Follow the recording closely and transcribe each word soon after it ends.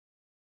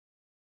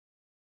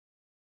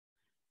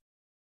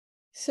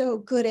So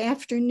good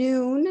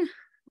afternoon.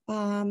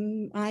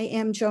 I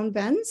am Joan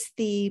Benz,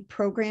 the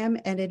Program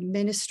and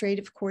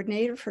Administrative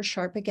Coordinator for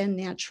Sharp Again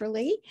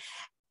Naturally.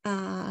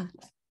 And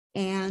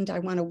I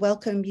want to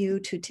welcome you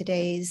to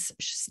today's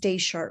Stay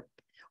Sharp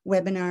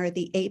webinar,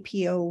 the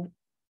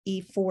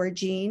ApoE4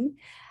 Gene,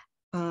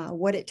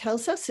 what it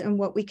tells us and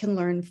what we can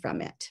learn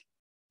from it.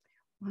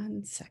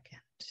 One second.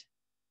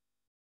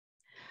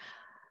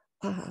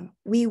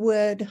 We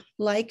would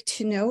like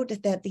to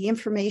note that the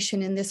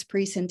information in this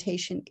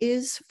presentation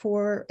is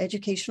for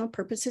educational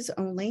purposes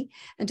only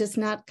and does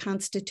not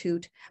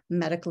constitute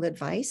medical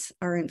advice.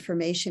 Our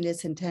information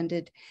is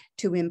intended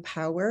to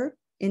empower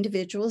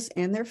individuals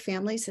and their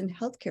families and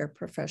healthcare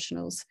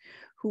professionals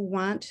who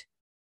want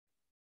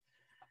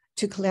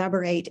to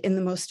collaborate in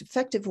the most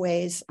effective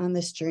ways on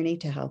this journey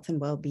to health and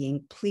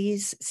well-being.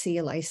 Please see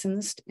a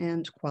licensed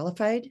and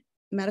qualified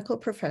medical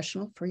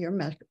professional for your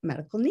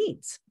medical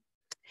needs.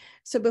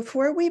 So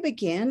before we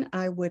begin,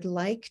 I would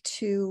like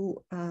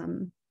to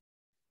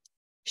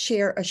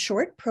share a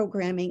short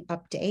programming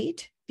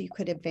update. If you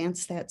could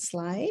advance that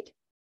slide.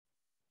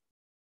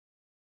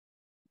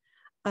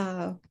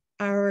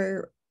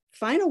 Our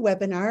final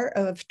webinar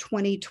of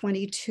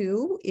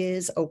 2022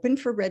 is open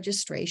for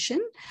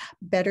registration.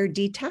 Better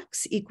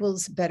Detox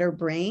equals Better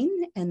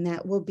Brain, and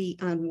that will be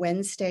on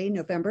Wednesday,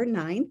 November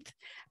 9th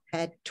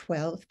at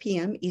 12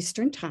 p.m.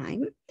 Eastern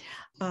Time.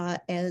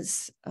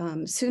 As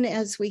soon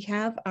as we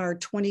have our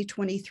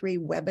 2023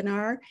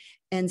 webinar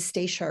and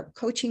Stay Sharp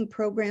coaching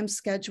program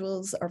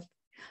schedules,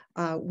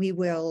 we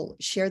will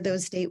share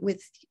those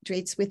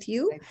dates with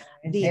you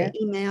via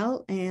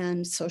email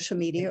and social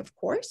media, of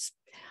course.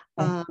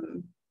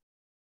 One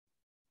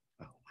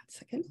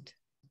second.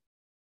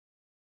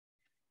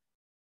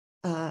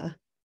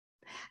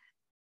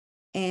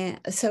 And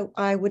so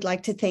I would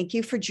like to thank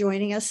you for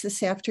joining us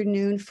this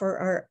afternoon for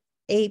our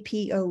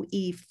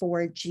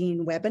ApoE4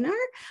 Gene webinar.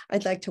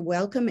 I'd like to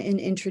welcome and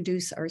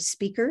introduce our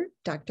speaker,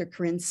 Dr.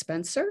 Corinne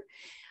Spencer.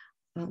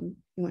 You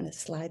want to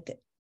slide that?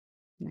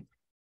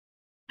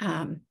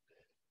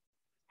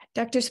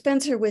 Dr.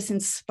 Spencer was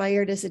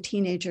inspired as a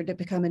teenager to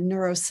become a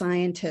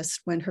neuroscientist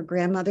when her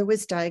grandmother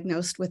was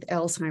diagnosed with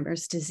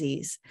Alzheimer's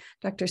disease.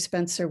 Dr.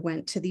 Spencer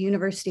went to the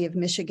University of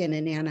Michigan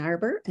in Ann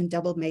Arbor and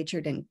double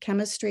majored in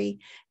chemistry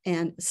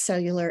and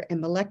cellular and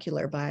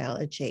molecular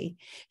biology.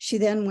 She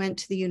then went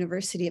to the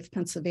University of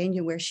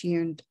Pennsylvania, where she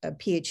earned a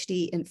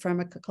PhD in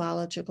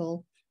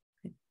pharmacological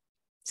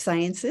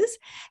sciences.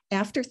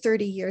 After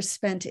 30 years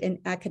spent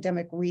in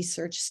academic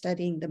research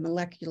studying the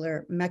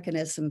molecular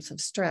mechanisms of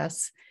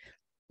stress,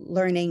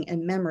 learning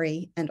and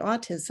memory, and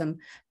autism,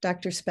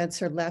 Dr.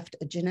 Spencer left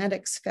a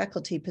genetics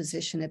faculty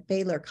position at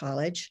Baylor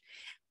College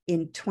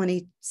in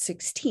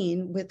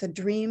 2016 with a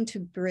dream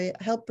to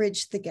help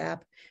bridge the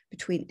gap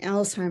between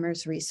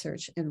Alzheimer's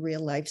research and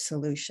real-life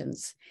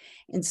solutions.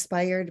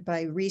 Inspired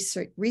by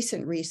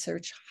recent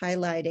research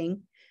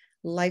highlighting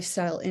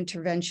lifestyle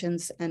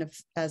interventions and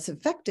as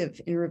effective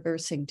in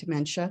reversing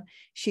dementia,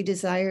 she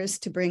desires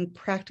to bring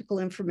practical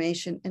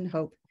information and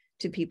hope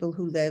to people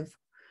who live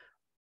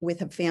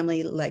with a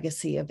family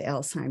legacy of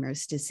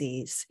Alzheimer's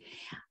disease.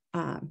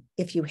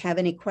 If you have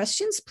any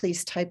questions,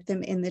 please type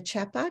them in the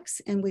chat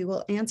box and we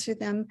will answer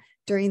them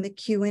during the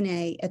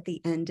Q&A at the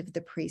end of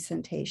the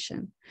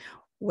presentation.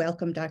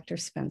 Welcome, Dr.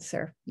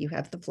 Spencer. You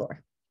have the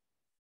floor.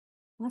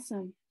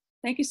 Awesome.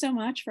 Thank you so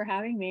much for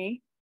having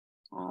me.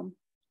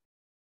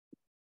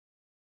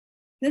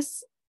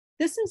 This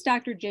is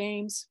Dr.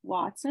 James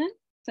Watson.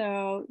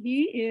 So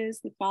he is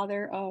the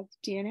father of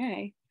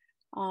DNA.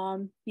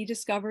 He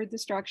discovered the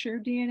structure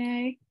of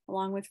DNA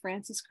along with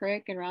Francis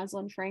Crick and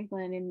Rosalind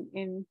Franklin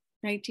in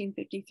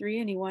 1953,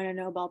 and he won a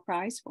Nobel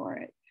Prize for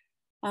it.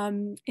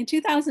 In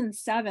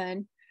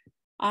 2007,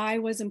 I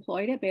was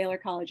employed at Baylor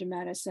College of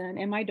Medicine,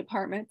 and my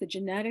department, the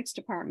genetics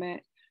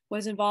department,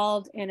 was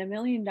involved in a $1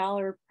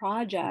 million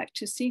project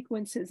to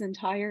sequence his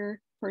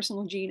entire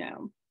personal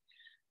genome.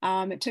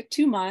 It took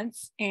 2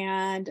 months,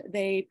 and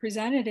they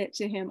presented it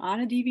to him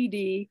on a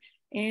DVD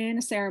in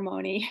a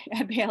ceremony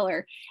at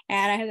Baylor,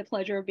 and I had the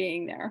pleasure of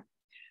being there.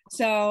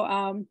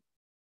 So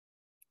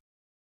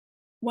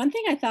one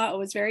thing I thought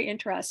was very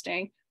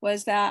interesting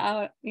was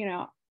that,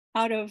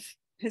 out of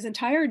his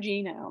entire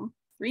genome,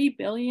 3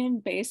 billion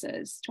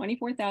bases,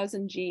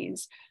 24,000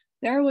 genes,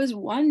 there was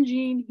one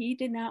gene he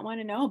did not want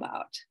to know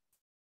about.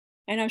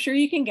 And I'm sure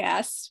you can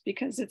guess,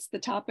 because it's the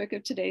topic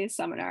of today's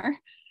seminar,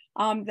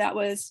 that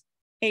was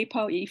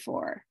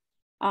ApoE4.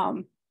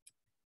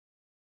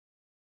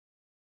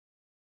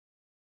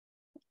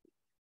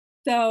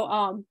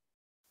 So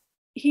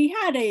he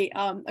had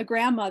a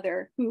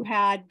grandmother who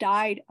had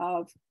died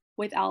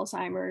with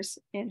Alzheimer's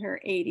in her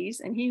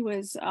 80s, and he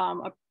was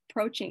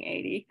approaching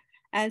 80.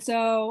 And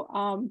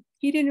so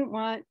he didn't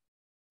want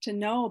to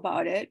know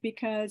about it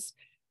because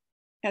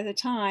at the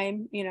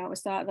time, it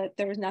was thought that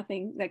there was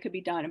nothing that could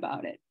be done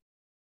about it.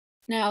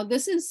 Now,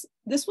 this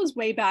was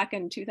way back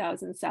in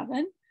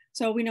 2007.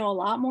 So we know a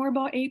lot more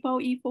about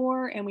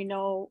ApoE4, and we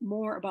know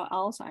more about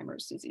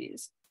Alzheimer's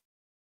disease.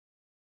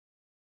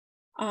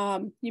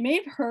 You may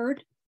have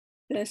heard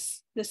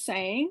this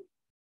saying,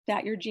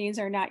 that your genes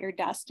are not your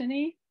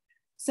destiny.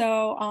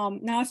 So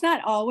now it's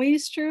not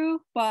always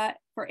true, but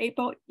for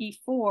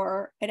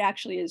ApoE4, it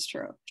actually is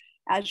true,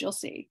 as you'll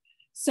see.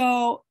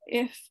 So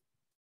if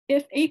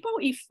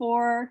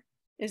ApoE4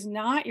 is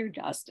not your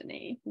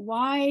destiny,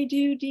 why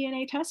do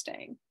DNA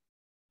testing?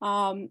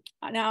 Now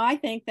I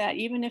think that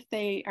even if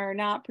they are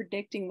not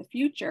predicting the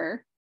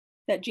future,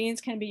 that genes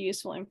can be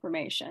useful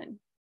information.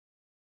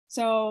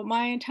 So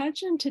my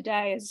intention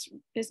today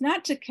is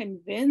not to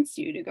convince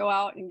you to go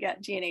out and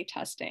get DNA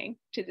testing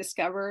to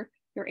discover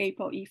your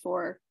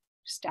ApoE4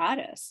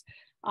 status.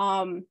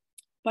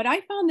 But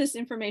I found this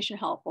information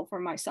helpful for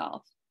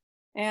myself.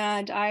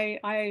 And I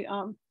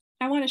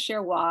want to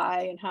share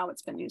why and how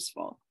it's been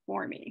useful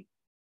for me.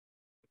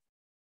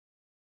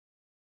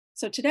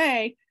 So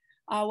today,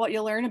 what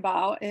you'll learn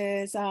about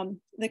is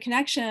the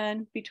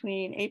connection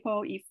between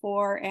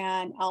ApoE4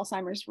 and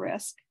Alzheimer's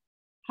risk,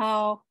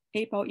 how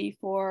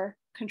ApoE4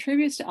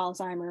 contributes to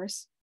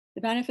Alzheimer's,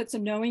 the benefits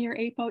of knowing your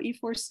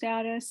ApoE4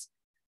 status.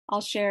 I'll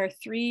share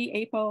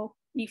 3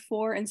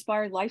 ApoE4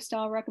 inspired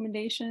lifestyle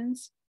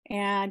recommendations,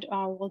 and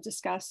we'll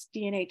discuss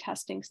DNA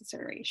testing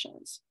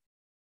considerations.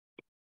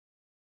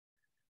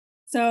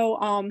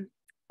 So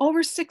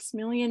over 6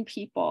 million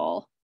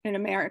people in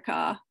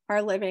America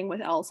are living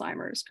with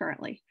Alzheimer's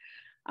currently.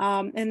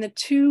 And the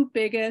 2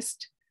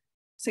 biggest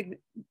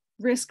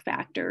risk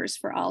factors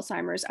for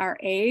Alzheimer's are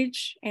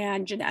age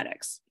and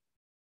genetics.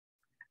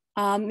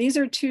 These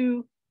are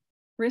 2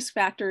 risk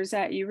factors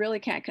that you really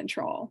can't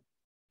control.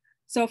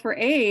 So for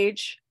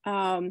age,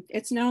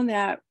 it's known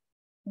that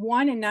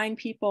 1 in 9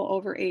 people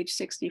over age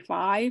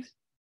 65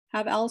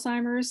 have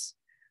Alzheimer's.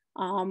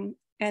 And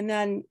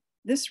then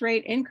this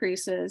rate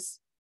increases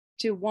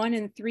to 1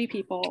 in 3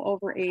 people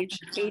over age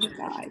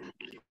 85.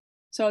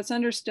 So it's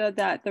understood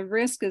that the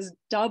risk is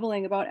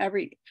doubling about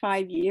every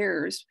 5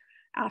 years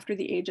after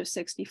the age of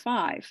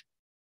 65.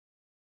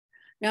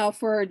 Now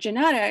for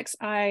genetics,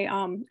 I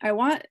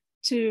want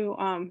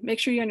to make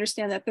sure you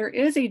understand that there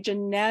is a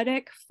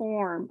genetic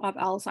form of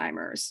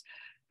Alzheimer's.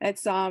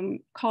 It's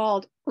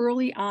called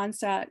early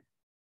onset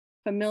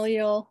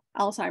familial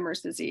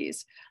Alzheimer's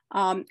disease.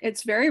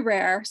 It's very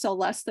rare, so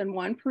less than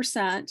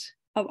 1%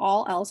 of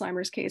all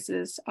Alzheimer's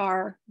cases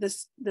are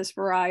this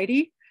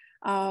variety.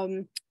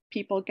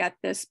 People get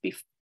this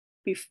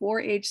before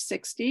age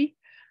 60,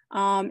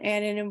 and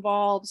it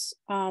involves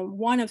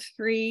 1 of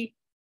 3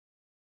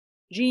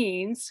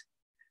 genes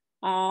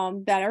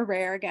that are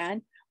rare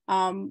again,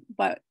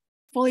 but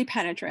fully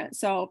penetrant.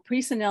 So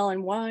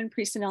presenilin 1,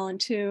 presenilin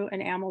 2,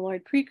 and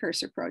amyloid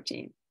precursor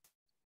protein.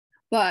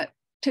 But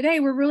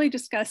today we're really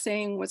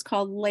discussing what's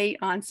called late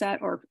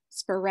onset or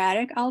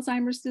sporadic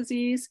Alzheimer's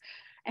disease.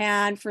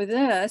 And for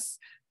this,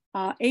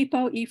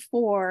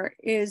 ApoE4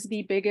 is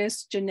the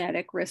biggest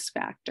genetic risk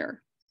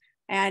factor.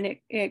 And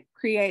it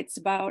creates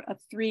about a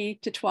 3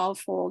 to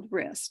 12-fold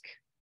risk.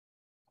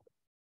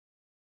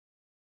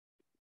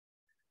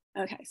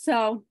 Okay,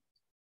 so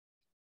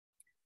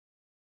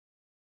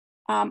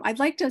I'd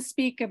like to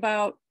speak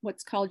about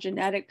what's called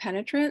genetic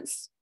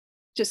penetrance,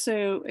 just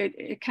so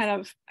it kind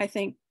of, I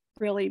think,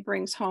 really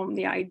brings home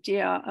the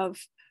idea of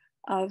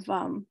that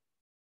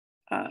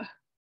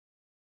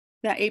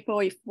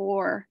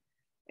ApoE4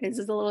 is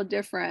a little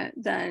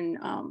different than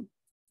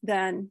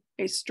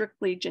a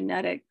strictly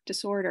genetic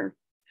disorder.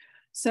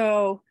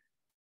 So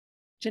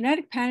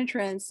genetic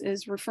penetrance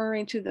is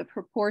referring to the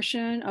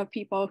proportion of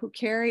people who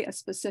carry a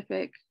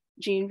specific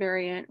gene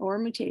variant or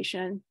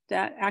mutation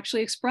that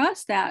actually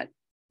express that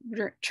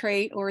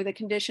trait or the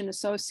condition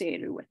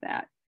associated with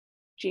that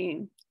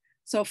gene.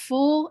 So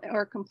full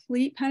or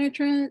complete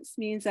penetrance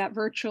means that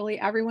virtually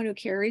everyone who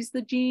carries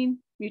the gene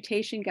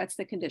mutation gets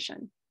the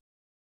condition.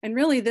 And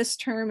really this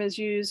term is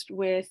used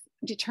with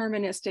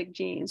deterministic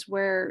genes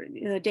where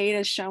the data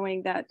is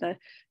showing that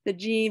the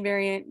gene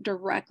variant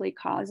directly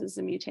causes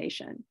the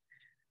mutation.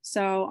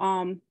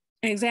 So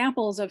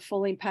examples of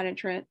fully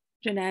penetrant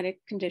genetic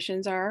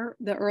conditions are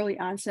the early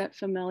onset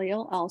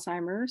familial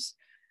Alzheimer's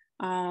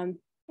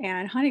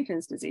and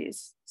Huntington's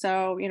disease.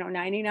 So,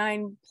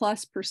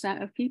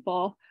 99+% of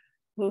people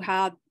who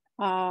have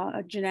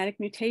a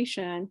genetic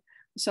mutation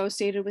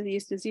associated with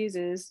these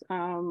diseases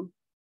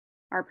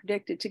are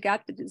predicted to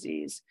get the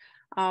disease.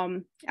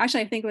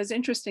 Actually, I think it was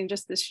interesting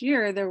just this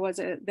year, there was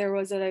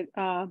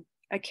a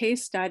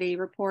case study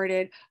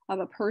reported of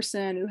a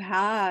person who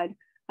had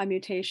a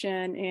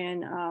mutation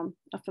in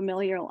a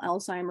familial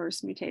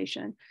Alzheimer's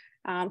mutation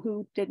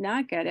who did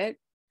not get it.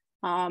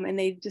 And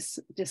they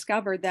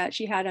discovered that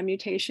she had a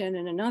mutation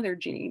in another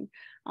gene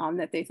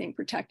that they think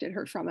protected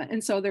her from it.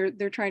 And so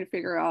they're trying to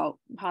figure out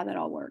how that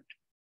all worked.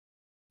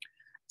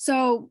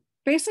 So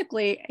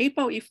basically,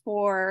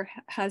 ApoE4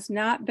 has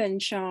not been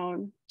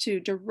shown to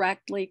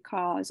directly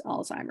cause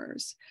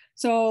Alzheimer's.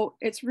 So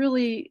it's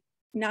really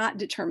not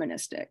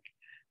deterministic.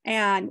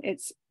 And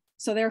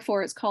so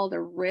therefore it's called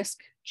a risk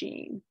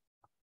gene.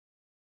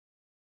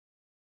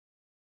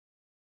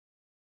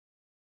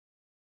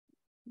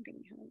 Okay.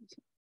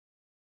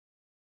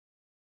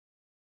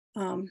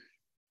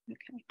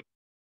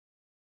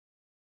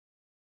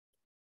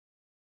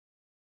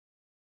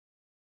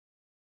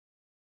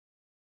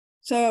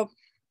 So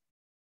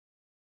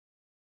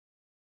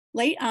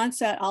late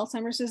onset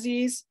Alzheimer's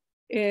disease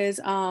is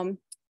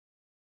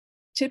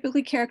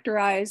typically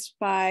characterized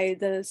by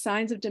the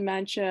signs of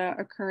dementia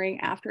occurring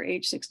after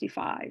age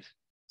 65.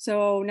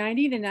 So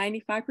 90 to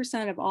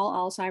 95% of all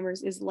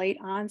Alzheimer's is late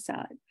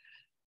onset,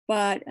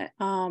 but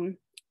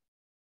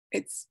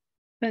it's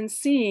been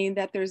seen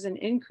that there's an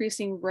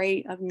increasing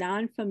rate of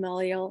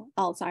non-familial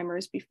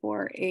Alzheimer's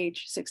before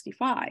age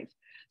 65.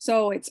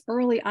 So it's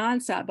early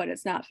onset, but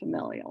it's not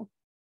familial.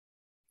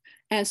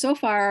 And so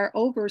far,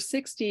 over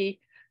 60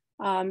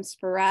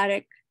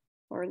 sporadic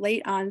or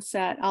late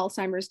onset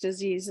Alzheimer's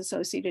disease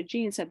associated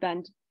genes have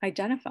been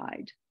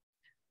identified.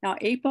 Now,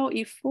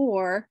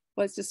 ApoE4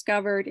 was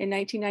discovered in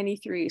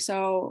 1993,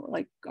 so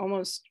like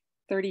almost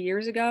 30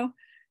 years ago.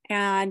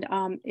 And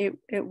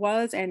it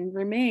was and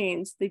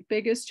remains the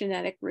biggest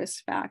genetic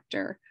risk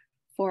factor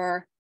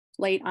for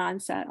late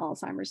onset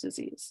Alzheimer's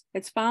disease.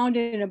 It's found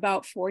in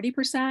about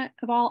 40%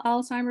 of all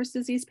Alzheimer's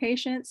disease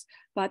patients,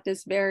 but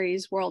this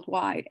varies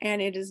worldwide,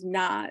 and it is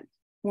not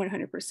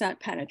 100%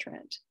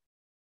 penetrant.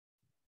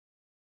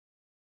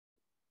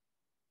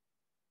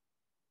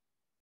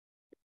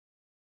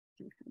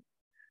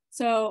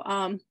 So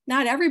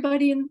not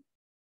everybody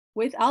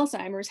with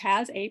Alzheimer's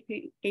has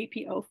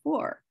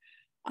ApoE4.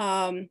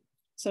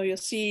 So you'll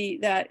see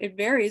that it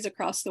varies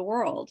across the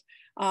world.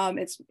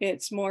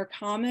 It's more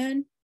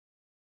common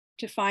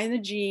to find the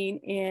gene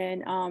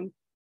in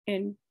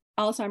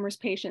Alzheimer's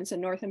patients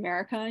in North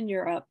America and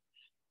Europe,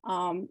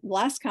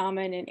 less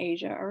common in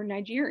Asia or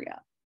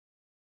Nigeria.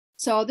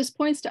 So this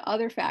points to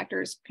other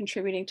factors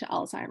contributing to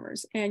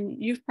Alzheimer's. And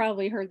you've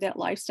probably heard that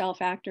lifestyle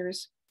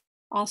factors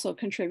also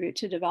contribute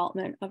to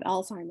development of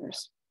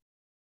Alzheimer's.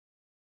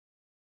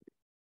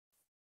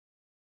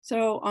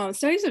 So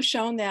studies have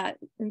shown that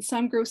in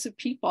some groups of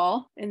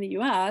people in the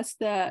US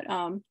that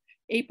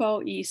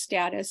ApoE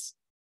status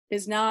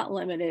is not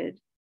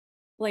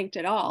linked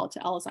at all to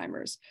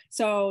Alzheimer's.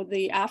 So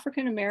the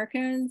African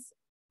Americans,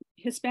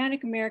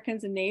 Hispanic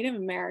Americans, and Native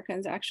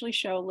Americans actually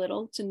show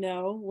little to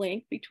no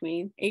link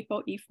between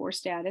ApoE4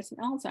 status and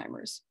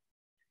Alzheimer's.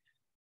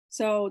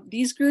 So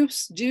these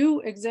groups do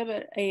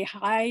exhibit a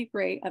high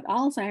rate of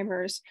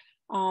Alzheimer's,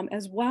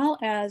 as well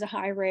as a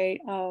high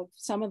rate of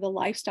some of the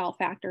lifestyle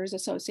factors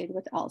associated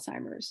with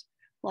Alzheimer's,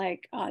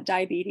 like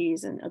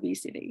diabetes and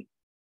obesity.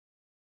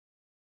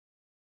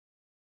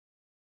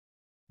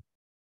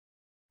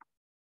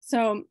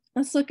 So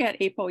let's look at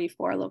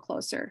ApoE4 a little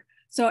closer.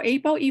 So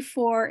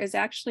ApoE4 is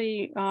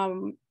actually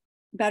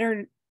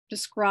better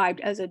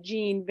described as a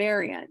gene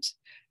variant.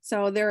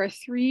 So there are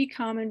 3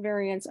 common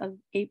variants of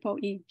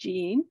ApoE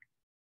gene: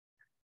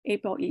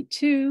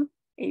 ApoE2,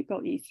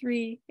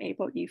 ApoE3,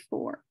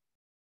 ApoE4.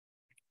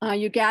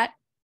 You get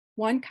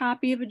 1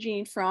 copy of a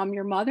gene from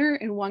your mother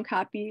and 1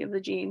 copy of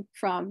the gene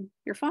from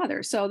your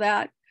father. So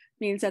that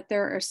means that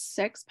there are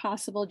 6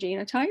 possible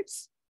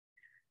genotypes.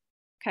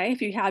 Okay,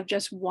 if you have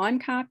just 1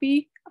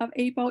 copy of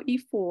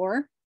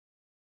ApoE4,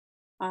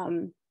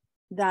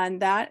 then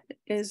that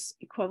is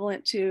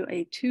equivalent to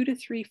a 2 to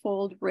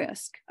 3-fold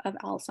risk of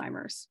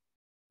Alzheimer's.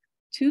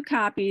 2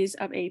 copies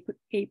of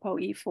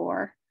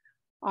ApoE4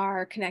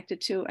 are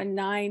connected to a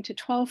 9 to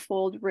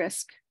 12-fold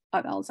risk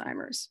of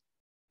Alzheimer's.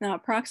 Now,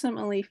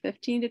 approximately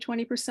 15 to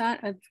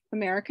 20% of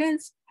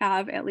Americans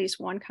have at least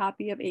 1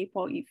 copy of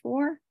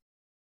ApoE4,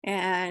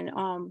 and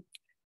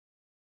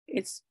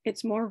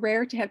it's more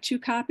rare to have 2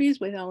 copies,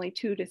 with only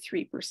 2 to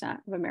 3%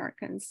 of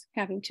Americans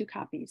having 2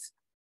 copies.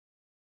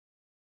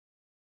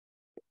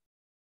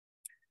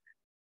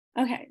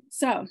 Okay,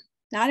 so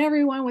not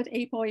everyone with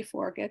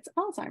ApoE4 gets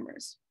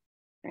Alzheimer's,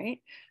 right?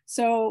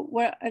 So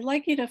what I'd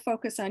like you to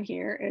focus on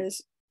here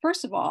is,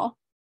 first of all,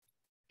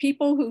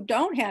 people who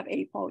don't have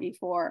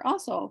ApoE4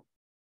 also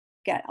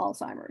get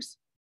Alzheimer's.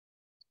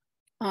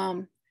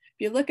 If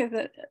you look at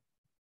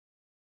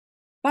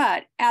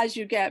but as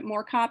you get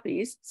more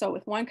copies, so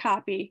with 1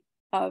 copy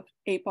of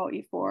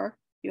ApoE4,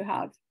 you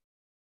have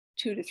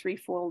 2 to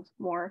 3-fold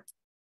more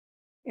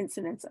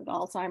incidence of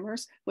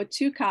Alzheimer's. With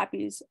 2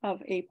 copies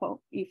of ApoE4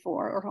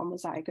 or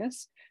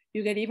homozygous,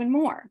 you get even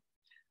more.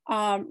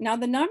 Now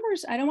the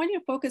numbers, I don't want you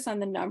to focus on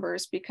the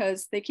numbers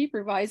because they keep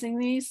revising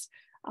these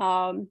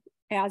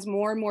as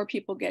more and more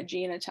people get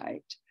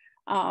genotyped.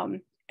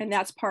 And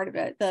that's part of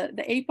it.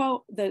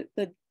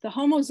 The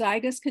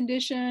homozygous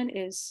condition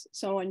is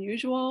so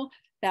unusual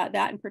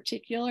that in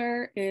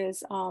particular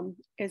is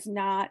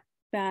not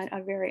been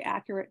a very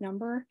accurate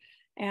number.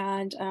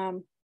 And I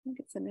think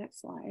it's the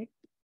next slide.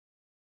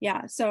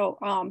 Yeah, so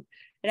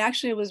it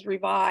actually was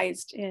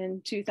revised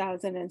in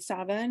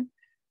 2007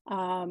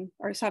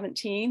 or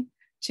 17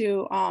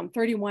 to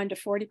 31 to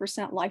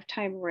 40%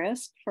 lifetime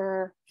risk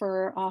for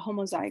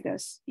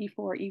homozygous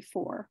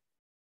E4E4.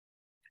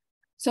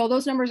 So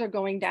those numbers are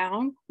going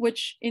down,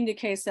 which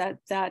indicates that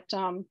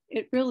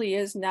it really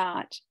is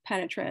not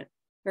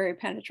very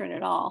penetrant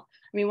at all.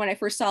 I mean, when I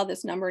first saw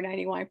this number,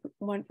 91%,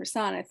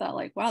 I thought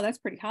like, wow, that's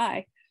pretty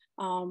high.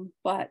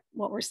 But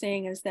what we're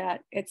seeing is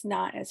that it's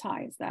not as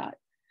high as that.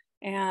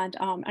 And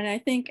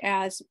I think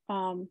as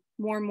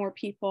more and more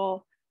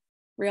people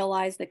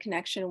realize the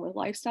connection with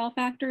lifestyle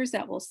factors,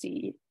 that we'll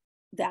see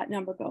that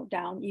number go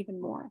down even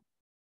more.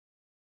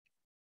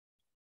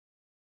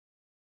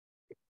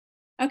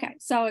 Okay,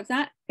 so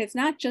it's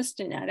not just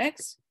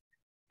genetics,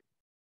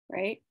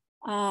 right?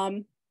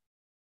 So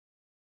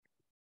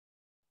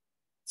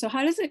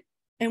how does it,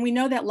 and we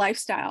know that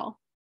lifestyle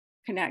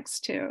connects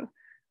to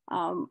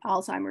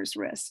Alzheimer's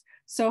risk.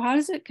 So how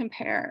does it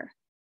compare?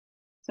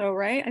 So,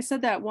 right, I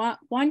said that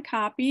one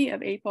copy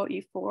of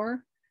ApoE4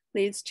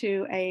 leads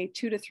to a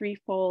 2 to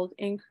 3-fold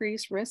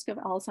increased risk of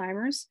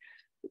Alzheimer's.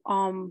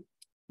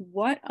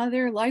 What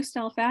other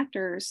lifestyle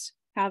factors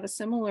have a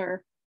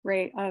similar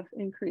rate of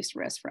increased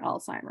risk for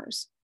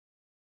Alzheimer's?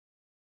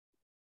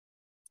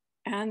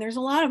 And there's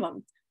a lot of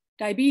them: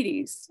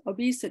 diabetes,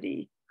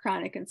 obesity,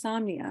 chronic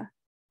insomnia,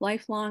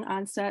 lifelong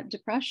onset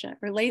depression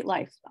or late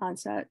life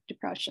onset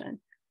depression,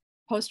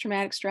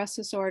 post-traumatic stress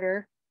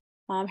disorder,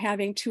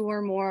 having 2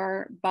 or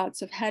more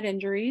bouts of head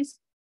injuries,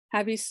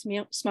 heavy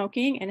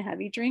smoking, and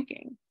heavy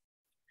drinking.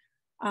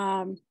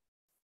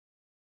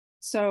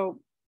 So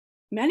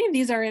many of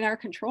these are in our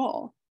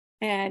control,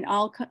 and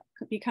I'll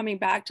be coming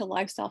back to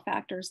lifestyle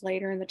factors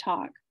later in the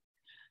talk.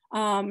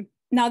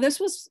 Now this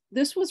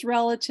was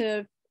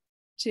relative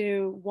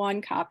to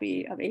one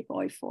copy of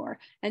ApoE4.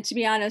 And to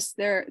be honest,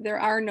 there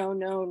are no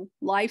known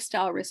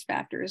lifestyle risk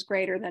factors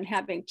greater than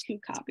having 2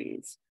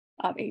 copies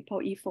of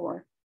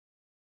ApoE4.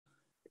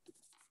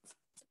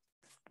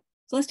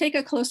 So let's take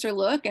a closer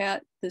look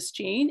at this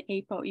gene,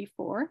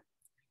 ApoE4.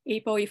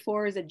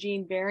 ApoE4 is a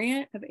gene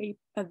variant of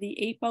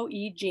the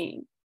ApoE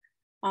gene.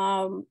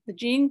 The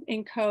gene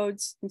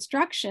encodes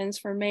instructions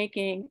for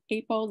making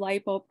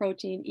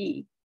apolipoprotein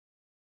E.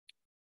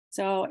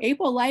 So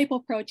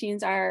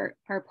apolipoproteins are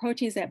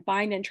proteins that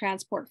bind and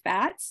transport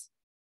fats.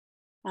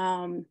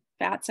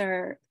 Fats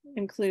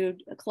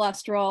include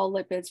cholesterol,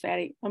 lipids,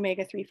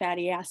 omega-3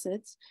 fatty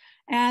acids.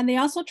 And they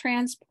also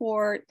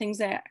transport things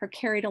that are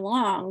carried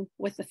along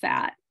with the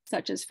fat,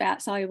 such as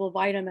fat-soluble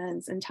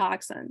vitamins and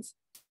toxins.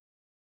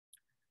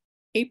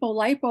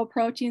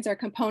 Apolipoproteins are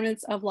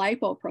components of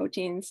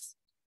lipoproteins,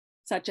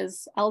 such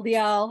as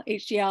LDL,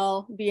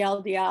 HDL,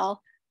 VLDL.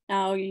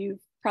 Now, you've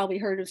probably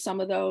heard of some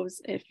of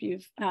those if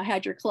you've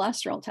had your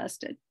cholesterol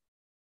tested.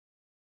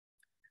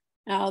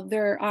 Now,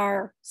 there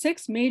are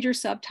 6 major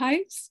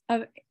subtypes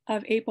of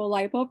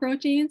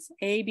apolipoproteins: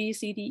 A, B,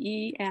 C, D,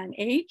 E, and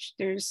H.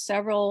 There's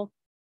several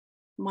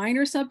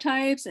minor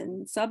subtypes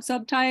and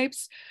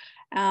subtypes.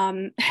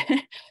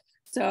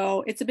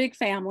 So it's a big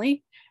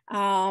family.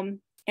 And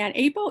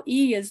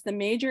ApoE is the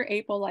major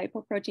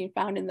apolipoprotein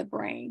found in the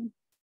brain.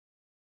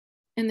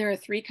 And there are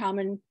 3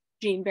 common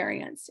gene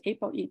variants: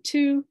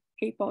 ApoE2,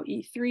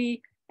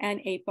 ApoE3, and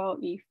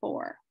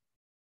ApoE4.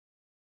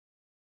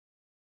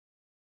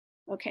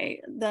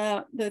 Okay,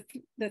 the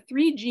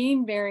 3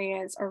 gene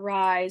variants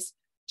arise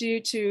due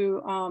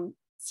to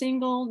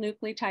single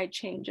nucleotide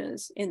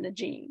changes in the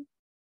gene.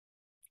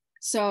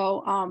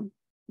 So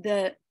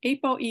the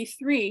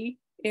ApoE3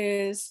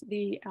 is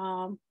the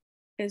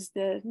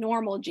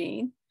normal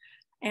gene,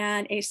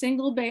 and a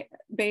single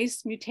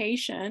base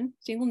mutation,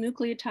 single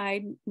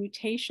nucleotide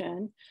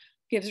mutation,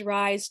 gives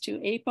rise to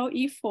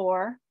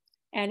ApoE4,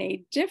 and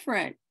a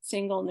different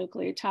single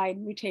nucleotide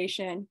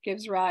mutation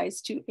gives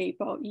rise to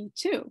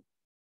ApoE2.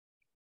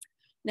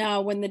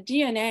 Now, when the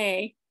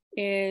DNA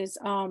is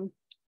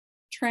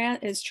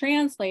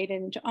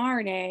translated into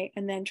RNA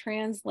and then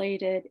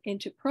translated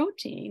into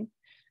protein,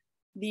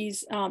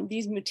 these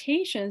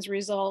mutations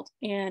result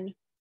in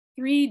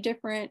 3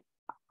 different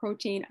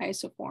protein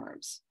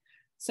isoforms.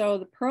 So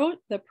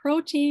the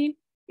protein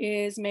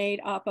is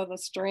made up of a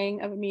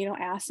string of amino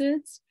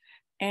acids,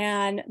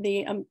 and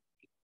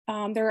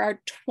there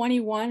are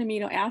 21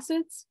 amino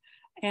acids,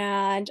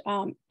 and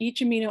each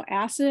amino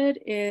acid,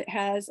 it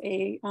has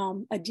a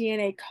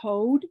DNA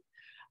code,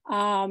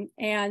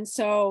 and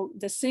so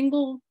the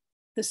single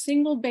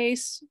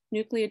base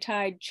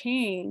nucleotide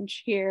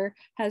change here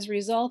has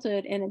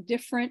resulted in a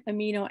different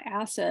amino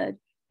acid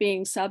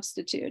being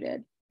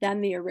substituted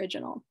than the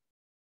original.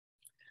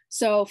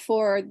 So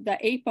for the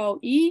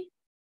ApoE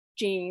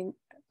gene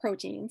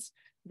proteins,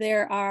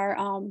 there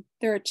are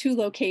 2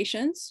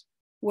 locations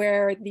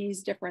where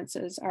these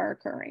differences are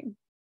occurring.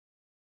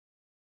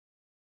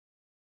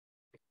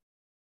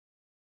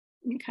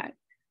 Okay,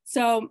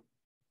 so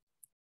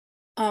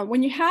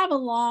when you have a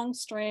long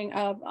string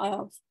of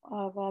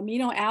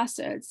amino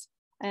acids,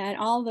 and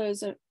all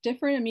those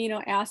different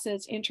amino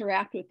acids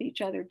interact with each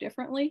other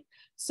differently,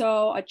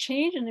 so a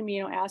change in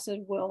amino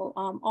acid will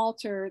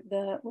alter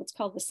what's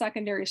called the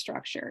secondary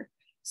structure.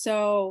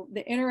 So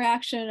the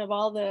interaction of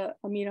all the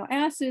amino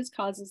acids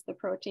causes the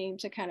protein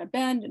to kind of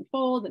bend and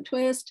fold and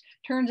twist,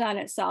 turns on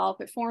itself.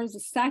 It forms a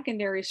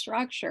secondary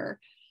structure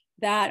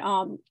that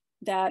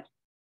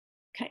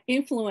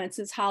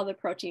influences how the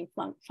protein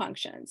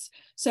functions.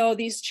 So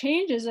these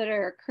changes that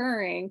are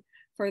occurring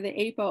for the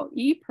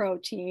ApoE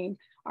protein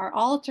are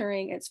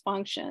altering its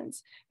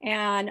functions.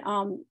 And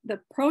the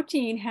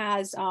protein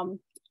has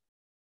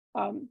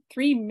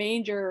 3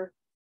 major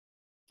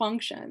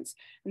functions,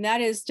 and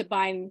that is to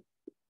bind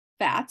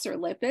fats or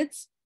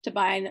lipids, to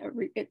bind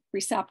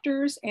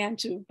receptors and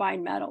to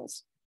bind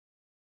metals.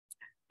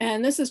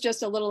 And this is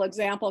just a little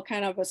example,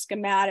 kind of a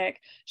schematic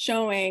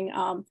showing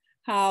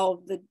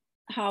how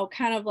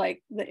kind of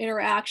like the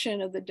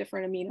interaction of the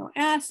different amino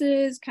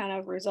acids kind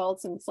of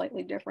results in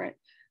slightly different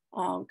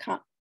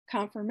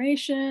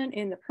conformation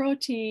in the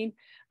protein,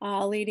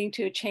 leading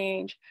to a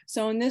change.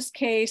 So in this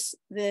case,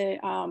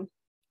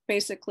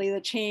 basically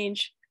the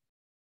change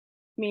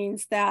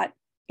means that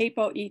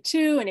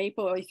ApoE2 and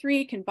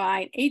ApoE3 can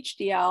bind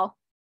HDL,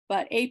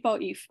 but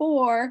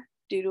ApoE4,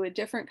 due to a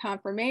different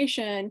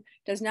conformation,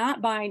 does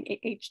not bind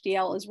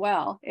HDL as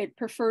well. It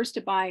prefers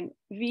to bind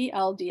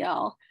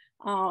VLDL,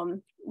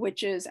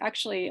 which is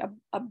actually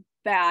a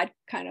bad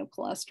kind of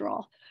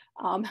cholesterol.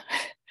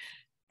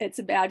 It's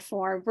a bad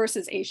form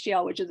versus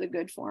HDL, which is a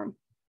good form.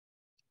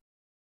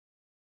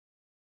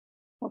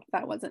 Hope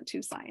that wasn't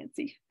too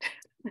sciencey.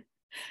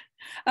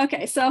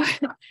 Okay, so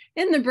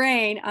in the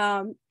brain,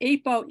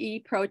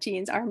 ApoE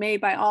proteins are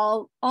made by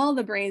all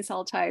the brain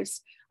cell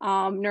types,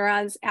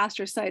 neurons,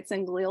 astrocytes,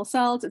 and glial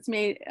cells. It's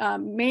made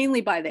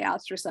mainly by the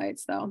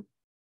astrocytes, though.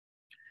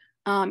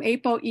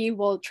 ApoE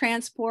will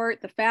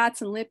transport the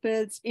fats and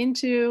lipids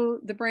into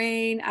the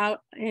brain,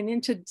 out and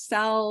into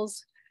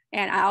cells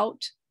and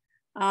out.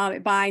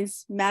 It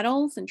binds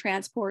metals and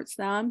transports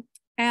them.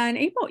 And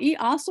ApoE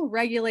also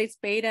regulates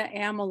beta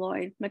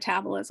amyloid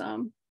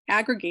metabolism,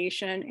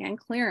 aggregation, and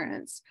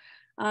clearance.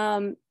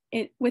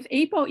 With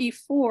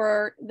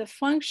ApoE4, the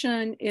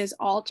function is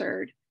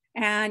altered,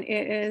 and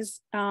it is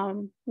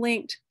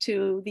linked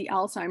to the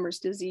Alzheimer's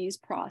disease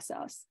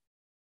process.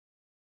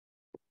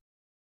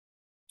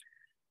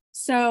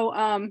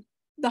 So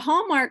the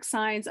hallmark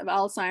signs of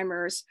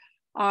Alzheimer's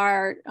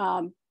are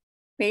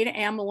beta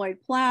amyloid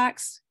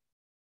plaques,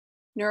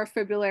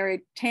 neurofibrillary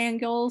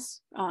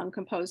tangles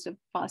composed of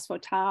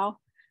phospho-tau,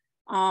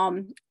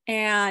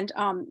 and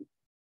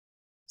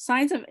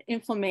signs of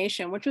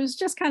inflammation, which was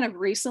just kind of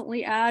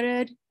recently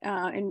added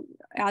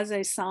as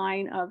a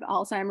sign of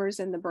Alzheimer's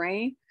in the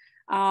brain,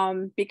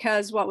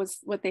 because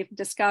what they've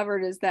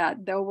discovered is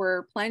that there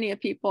were plenty of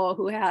people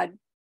who had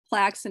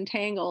plaques and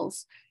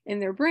tangles in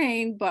their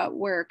brain, but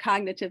were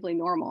cognitively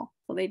normal.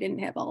 So they didn't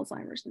have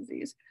Alzheimer's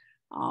disease.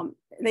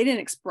 They didn't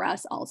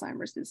express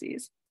Alzheimer's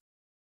disease.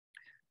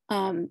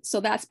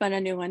 So that's been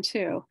a new one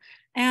too.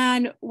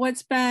 And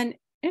what's been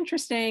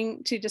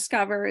interesting to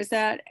discover is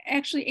that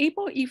actually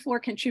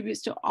ApoE4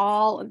 contributes to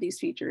all of these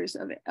features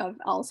of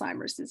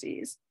Alzheimer's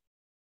disease.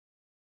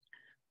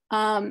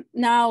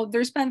 Now,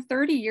 there's been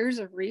 30 years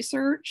of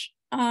research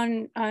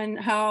on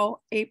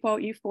how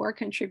ApoE4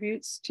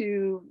 contributes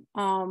to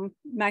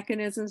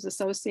mechanisms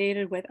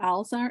associated with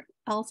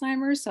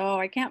Alzheimer's, so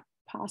I can't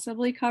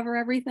possibly cover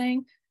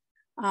everything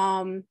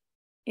in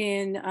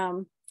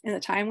the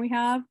time we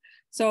have.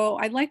 So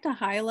I'd like to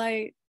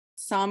highlight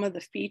some of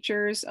the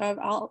features of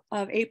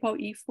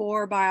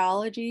ApoE4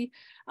 biology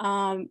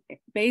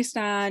based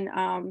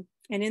on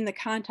and in the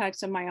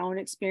context of my own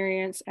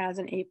experience as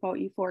an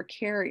ApoE4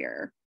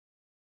 carrier.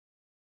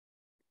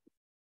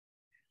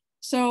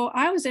 So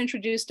I was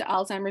introduced to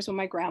Alzheimer's when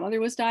my grandmother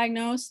was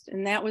diagnosed,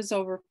 and that was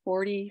over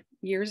 40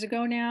 years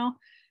ago now.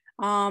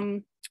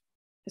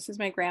 This is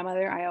my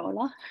grandmother,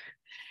 Iola.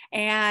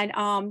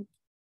 And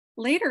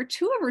later,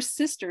 two of her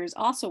sisters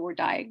also were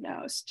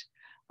diagnosed.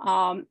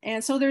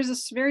 And so there's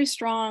this very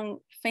strong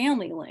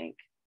family link.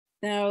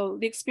 Now,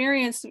 the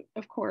experience,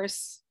 of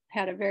course,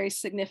 had a very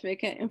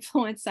significant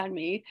influence on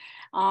me,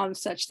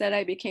 such that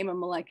I became a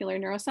molecular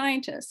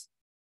neuroscientist.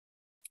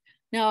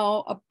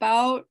 Now,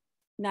 about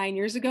 9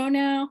 years ago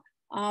now,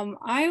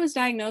 I was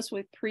diagnosed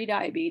with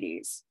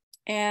prediabetes.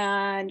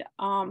 And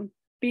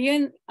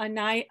being a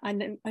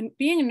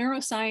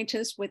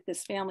neuroscientist with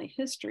this family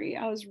history,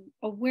 I was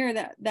aware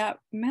that that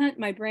meant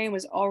my brain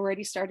was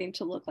already starting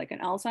to look like an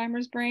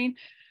Alzheimer's brain.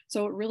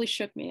 So it really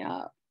shook me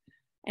up.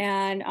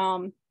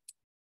 And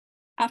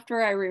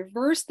after I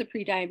reversed the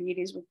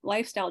prediabetes with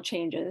lifestyle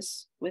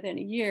changes within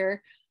a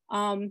year,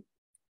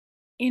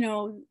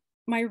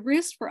 my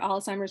risk for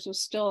Alzheimer's was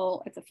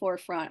still at the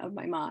forefront of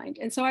my mind.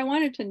 And so I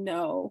wanted to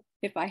know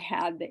if I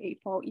had the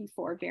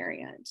ApoE4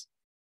 variant.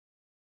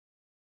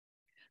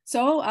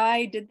 So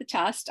I did the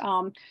test.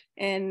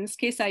 In this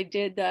case, I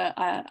did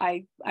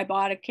I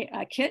bought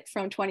a kit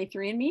from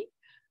 23andMe.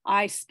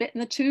 I spit in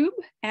the tube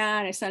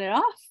and I sent it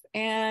off,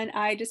 and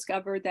I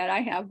discovered that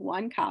I have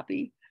one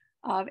copy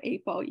of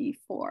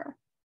ApoE4.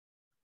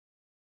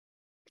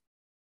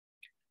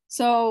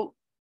 So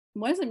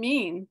what does it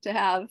mean to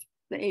have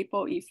the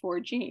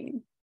ApoE4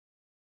 gene?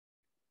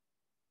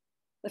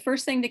 The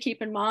first thing to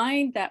keep in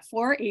mind that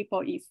for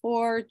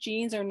ApoE4,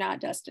 genes are not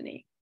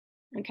destiny.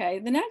 Okay,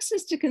 the next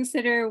is to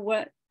consider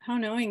how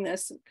knowing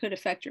this could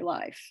affect your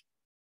life.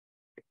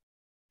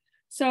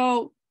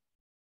 So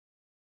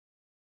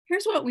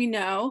here's what we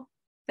know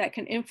that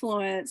can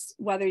influence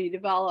whether you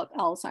develop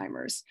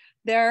Alzheimer's.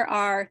 There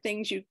are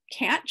things you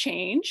can't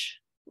change,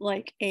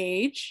 like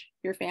age,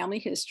 your family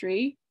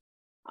history,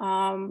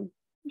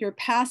 your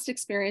past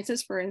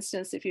experiences. For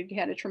instance, if you've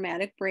had a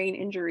traumatic brain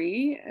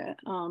injury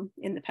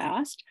in the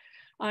past,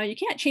 You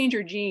can't change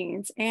your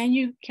genes, and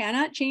you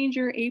cannot change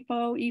your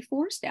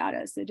ApoE4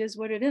 status. It is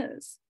what it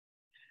is.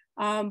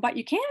 But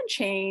you can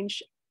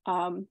change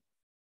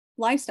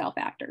lifestyle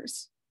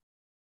factors.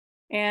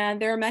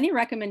 And there are many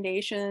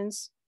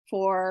recommendations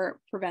for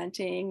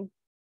preventing,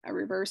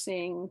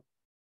 reversing,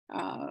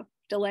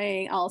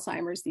 delaying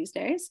Alzheimer's these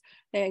days.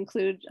 They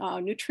include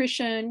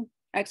nutrition,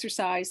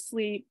 exercise,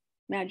 sleep,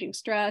 managing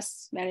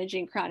stress,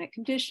 managing chronic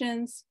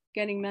conditions,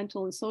 getting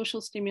mental and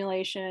social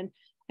stimulation,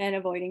 and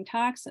avoiding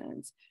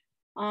toxins.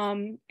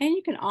 And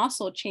you can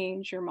also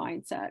change your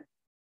mindset.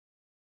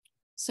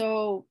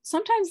 So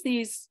sometimes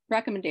these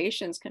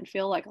recommendations can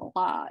feel like a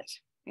lot.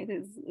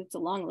 It's a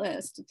long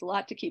list. It's a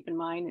lot to keep in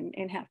mind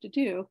and have to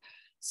do.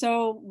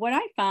 So what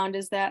I found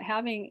is that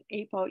having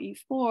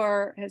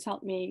ApoE4 has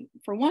helped me,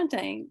 for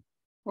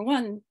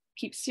one,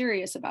 keep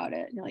serious about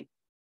it,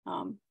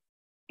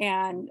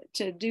 and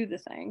to do the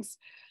things.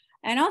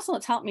 And also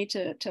it's helped me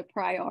to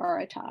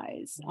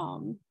prioritize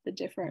the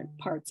different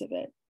parts of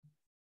it.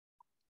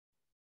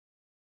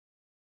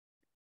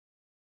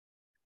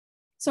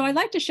 So I'd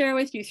like to share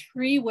with you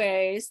 3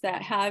 ways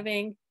that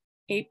having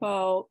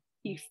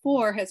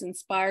ApoE4 has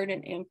inspired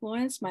and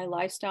influenced my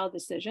lifestyle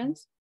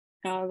decisions.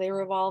 They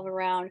revolve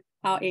around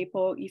how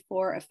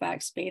ApoE4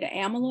 affects beta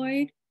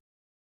amyloid,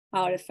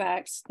 how it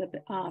affects the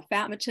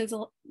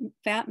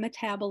fat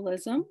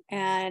metabolism,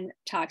 and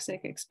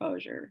toxic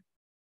exposure.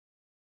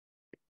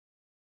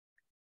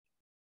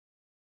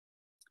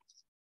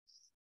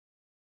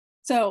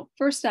 So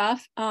first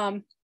off,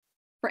 for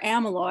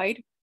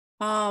amyloid,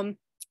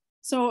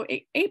 so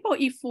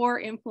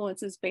ApoE4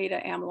 influences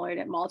beta amyloid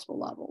at multiple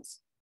levels,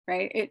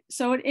 right?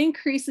 So it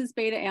increases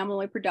beta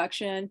amyloid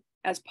production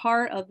as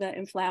part of the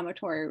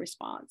inflammatory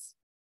response.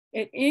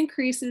 It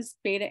increases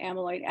beta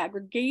amyloid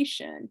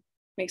aggregation,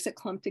 makes it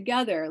clump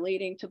together,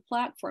 leading to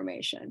plaque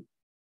formation.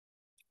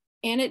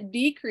 And it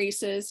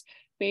decreases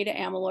beta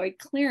amyloid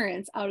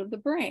clearance out of the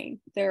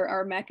brain. There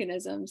are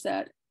mechanisms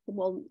that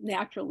will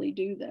naturally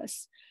do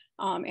this,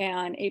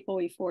 and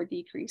ApoE4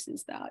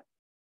 decreases that.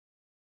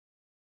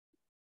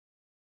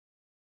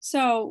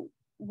 So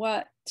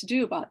what to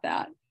do about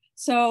that?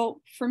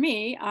 So for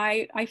me,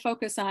 I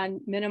focus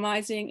on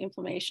minimizing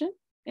inflammation.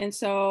 And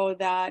so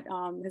that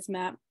has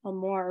meant a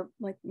more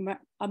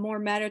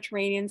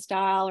Mediterranean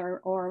style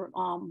or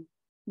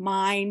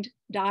mind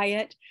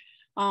diet,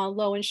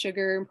 low in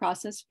sugar and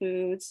processed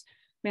foods,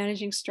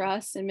 managing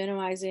stress and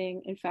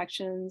minimizing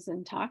infections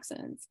and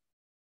toxins.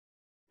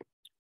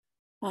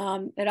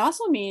 It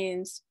also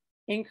means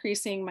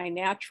increasing my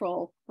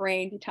natural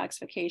brain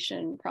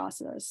detoxification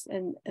process.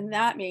 And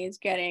that means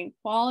getting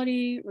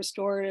quality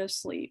restorative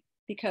sleep,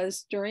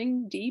 because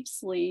during deep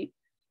sleep,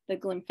 the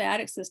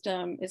lymphatic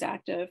system is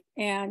active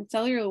and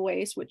cellular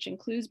waste, which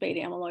includes beta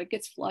amyloid,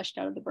 gets flushed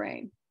out of the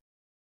brain.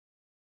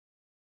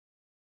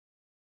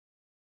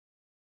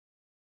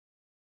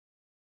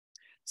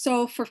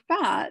 So for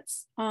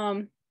fats,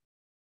 I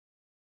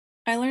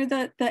learned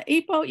that the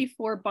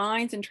ApoE4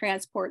 binds and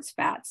transports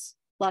fats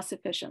less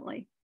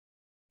efficiently.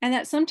 And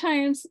that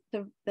sometimes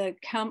the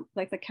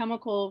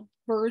chemical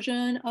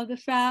version of the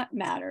fat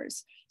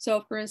matters.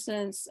 So for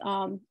instance,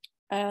 the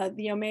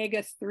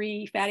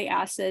omega-3 fatty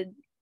acid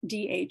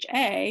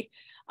DHA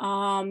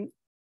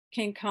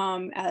can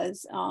come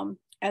as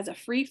a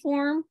free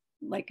form,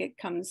 like it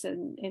comes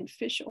in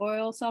fish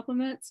oil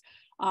supplements,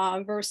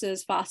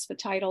 versus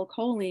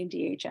phosphatidylcholine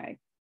DHA.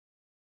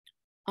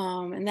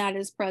 And that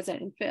is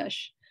present in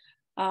fish.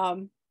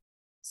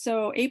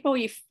 So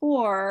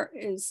ApoE4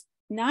 is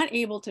not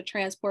able to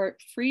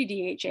transport free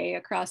DHA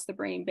across the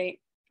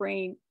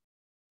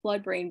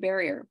blood-brain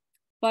barrier,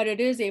 but it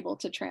is able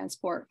to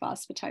transport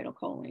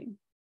phosphatidylcholine.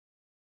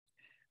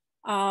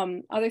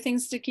 Other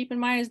things to keep in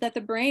mind is that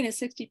the brain is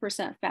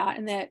 60% fat,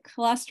 and that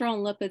cholesterol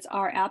and lipids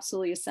are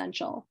absolutely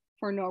essential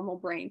for normal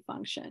brain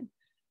function,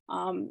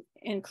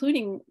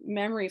 including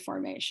memory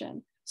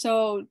formation.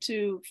 So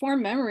to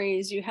form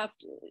memories, you have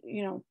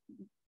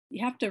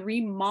to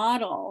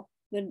remodel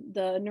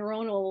the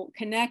neuronal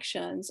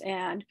connections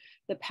and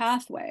the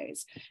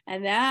pathways,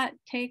 and that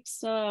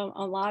takes a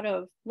lot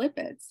of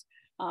lipids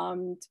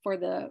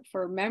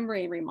for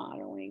memory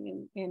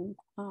remodeling and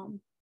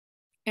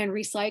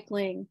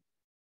recycling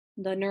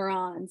the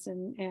neurons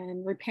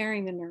and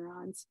repairing the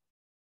neurons.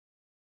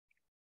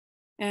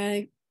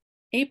 And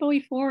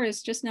ApoE4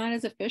 is just not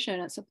as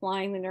efficient at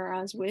supplying the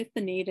neurons with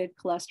the needed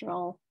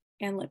cholesterol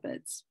and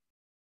lipids.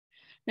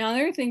 Now,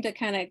 another thing to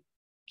kind of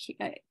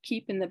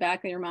keep in the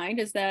back of your mind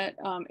is that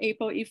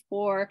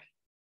ApoE4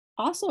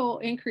 also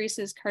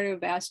increases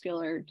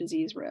cardiovascular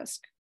disease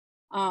risk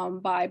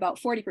by about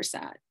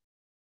 40%.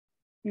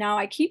 Now,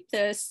 I keep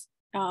this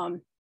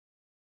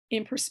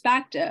in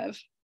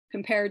perspective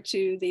compared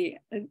to the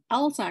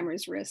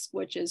Alzheimer's risk,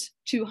 which is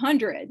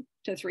 200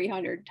 to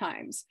 300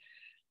 times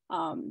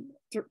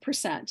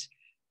percent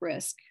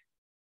risk.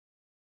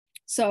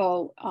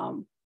 So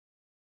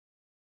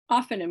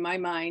often in my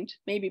mind,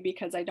 maybe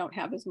because I don't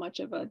have as much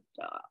of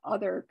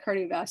other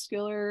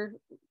cardiovascular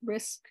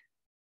risk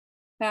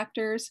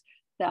factors,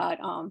 that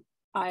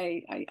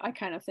I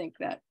kind of think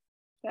that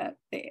that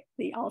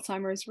the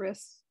Alzheimer's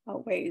risk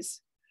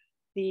outweighs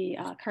the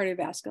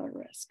cardiovascular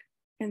risk.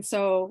 And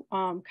so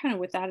kind of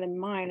with that in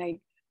mind,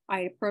 I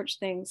approach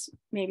things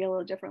maybe a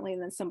little differently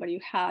than somebody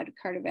who had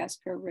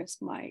cardiovascular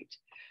risk might.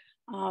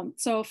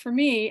 So for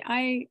me,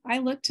 I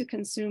look to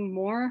consume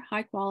more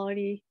high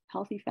quality,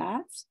 healthy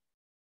fats.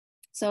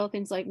 So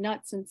things like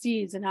nuts and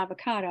seeds and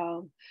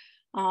avocado.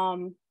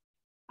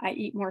 I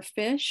eat more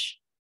fish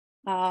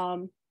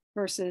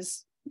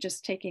versus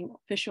just taking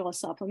fish oil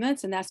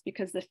supplements. And that's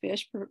because the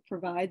fish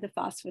provide the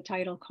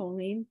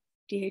phosphatidylcholine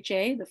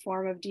DHA, the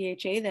form of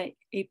DHA that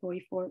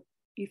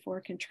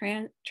ApoE4 can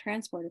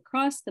transport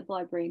across the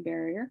blood-brain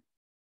barrier.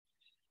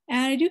 And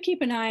I do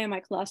keep an eye on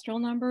my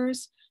cholesterol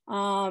numbers,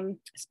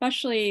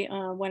 especially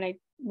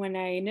when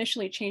I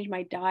initially changed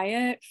my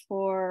diet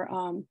for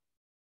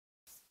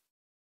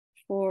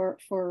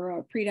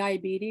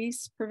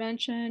prediabetes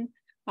prevention.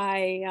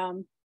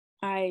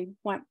 I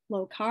went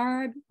low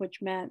carb,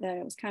 which meant that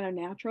it was kind of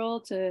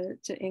natural to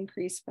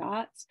increase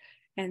fats,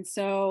 and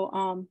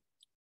so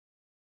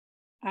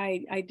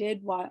I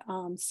did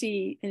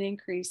see an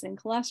increase in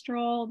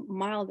cholesterol,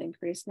 mild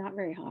increase, not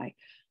very high.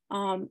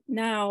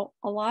 Now,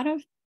 a lot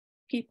of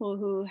people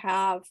who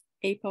have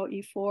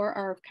ApoE4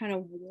 are kind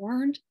of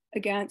warned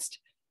against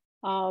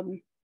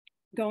going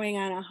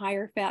on a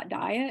higher fat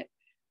diet.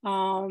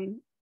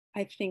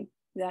 I think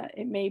that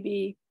it may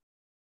be,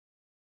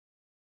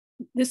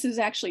 this is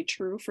actually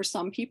true for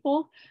some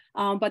people,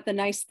 but the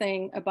nice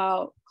thing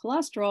about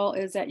cholesterol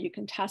is that you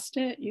can test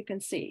it, you can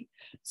see.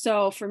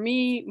 So for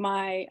me,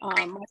 my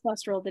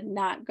cholesterol did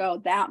not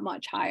go that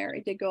much higher.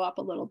 It did go up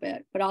a little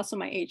bit, but also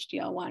my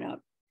HDL went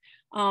up.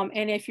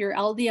 And if your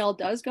LDL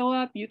does go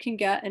up, you can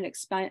get an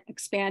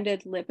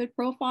expanded lipid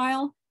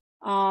profile,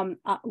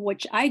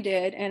 which I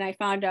did. And I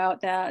found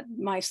out that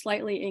my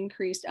slightly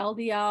increased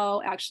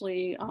LDL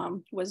actually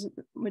was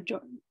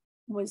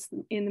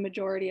in the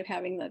majority of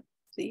having the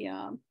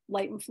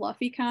light and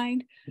fluffy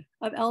kind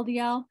of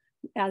LDL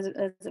as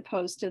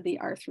opposed to the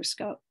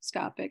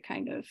arthroscopic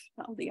kind of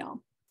LDL.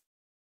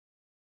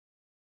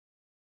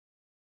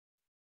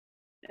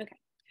 Okay,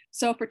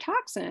 so for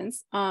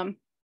toxins,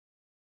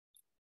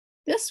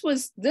 this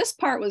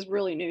part was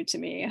really new to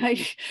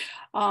me.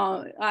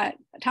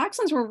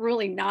 Toxins were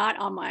really not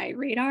on my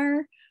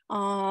radar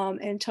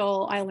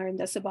until I learned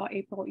this about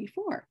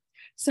ApoE4.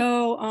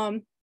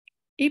 So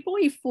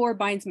ApoE4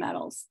 binds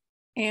metals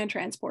and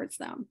transports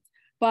them,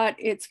 but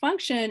its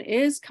function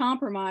is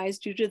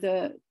compromised due to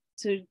the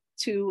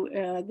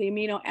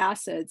amino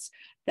acids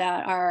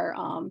that are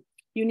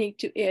unique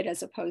to it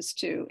as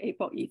opposed to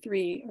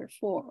ApoE3 or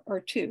 4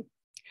 or 2.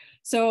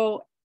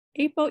 So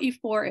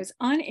ApoE4 is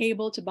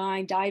unable to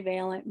bind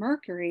divalent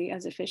mercury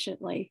as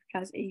efficiently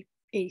as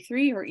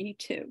A3 or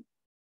E2.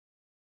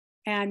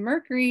 And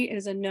mercury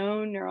is a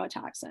known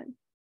neurotoxin.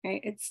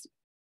 Okay?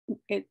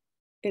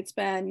 It's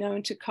been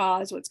known to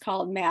cause what's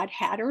called Mad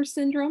Hatter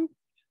syndrome.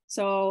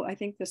 So I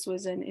think this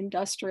was in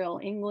industrial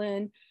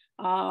England.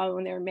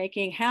 When they were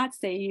making hats,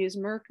 they used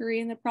mercury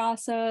in the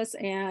process.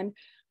 And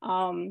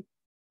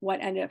what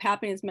ended up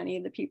happening is many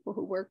of the people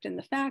who worked in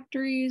the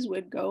factories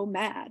would go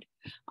mad.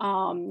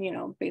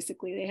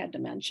 Basically they had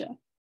dementia.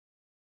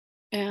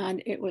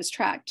 And it was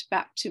tracked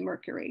back to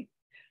mercury.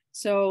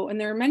 So, and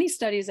there are many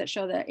studies that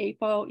show that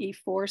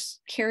ApoE4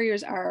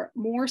 carriers are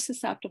more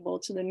susceptible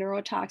to the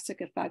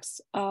neurotoxic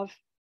effects of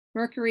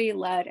mercury,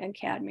 lead, and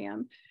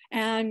cadmium.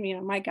 And,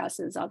 my guess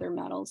is other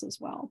metals as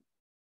well.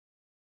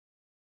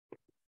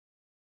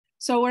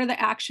 So what are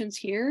the actions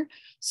here?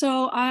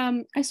 So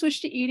I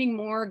switched to eating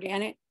more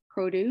organic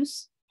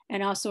produce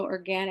and also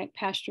organic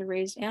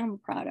pasture-raised animal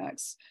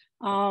products.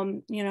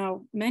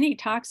 Many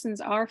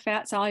toxins are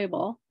fat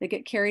soluble. They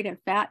get carried in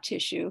fat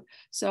tissue.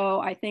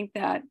 So I think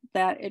that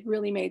it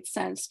really made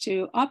sense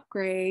to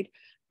upgrade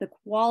the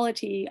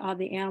quality of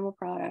the animal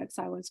products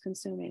I was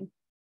consuming.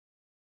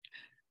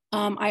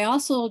 I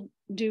also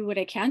do what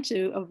I can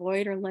to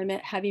avoid or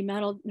limit heavy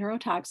metal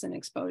neurotoxin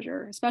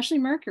exposure, especially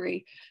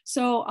mercury.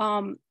 So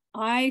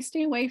I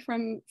stay away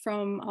from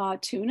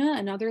tuna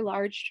and other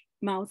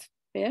largemouth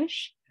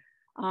fish.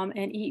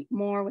 And eat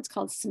more what's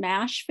called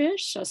smash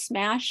fish. So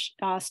smash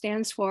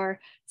stands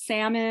for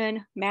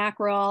salmon,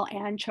 mackerel,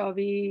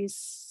 anchovies,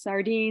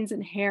 sardines,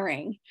 and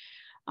herring.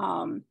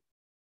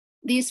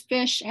 These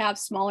fish have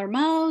smaller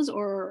mouths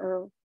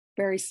or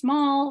very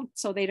small,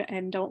 so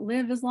and don't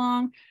live as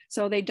long.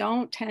 So they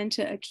don't tend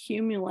to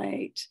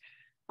accumulate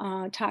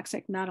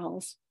toxic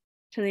metals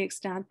to the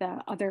extent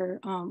that other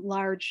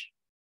large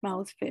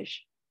mouth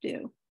fish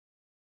do.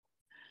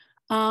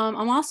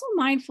 I'm also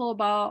mindful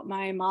about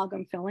my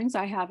amalgam fillings.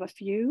 I have a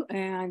few,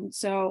 and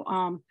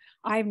so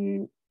I've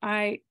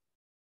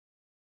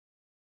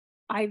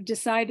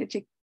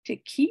decided to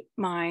keep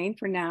mine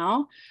for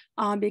now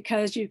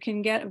because you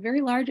can get a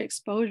very large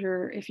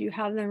exposure if you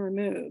have them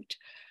removed.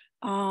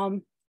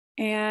 And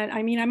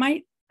I mean, I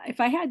might, if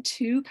I had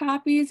 2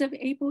 copies of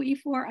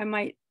ApoE4, I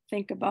might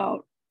think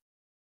about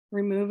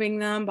removing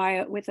them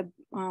with the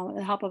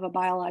help of a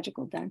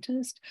biological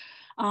dentist.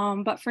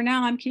 But for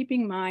now, I'm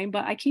keeping mine.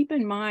 But I keep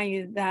in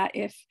mind that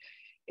if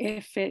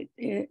if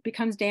it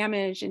becomes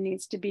damaged and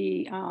needs to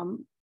be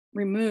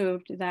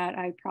removed, that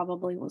I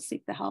probably will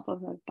seek the help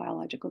of a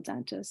biological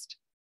dentist.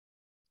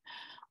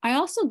 I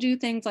also do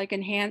things like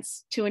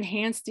enhance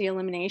the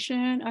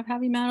elimination of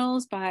heavy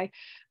metals by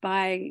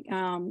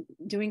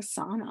doing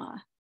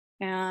sauna,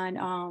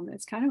 and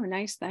it's kind of a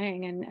nice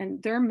thing.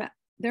 And there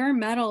are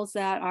metals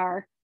that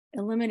are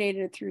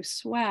eliminated through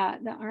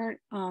sweat that aren't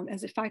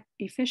as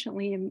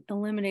efficiently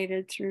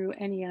eliminated through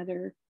any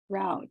other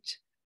route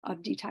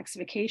of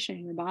detoxification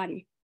in your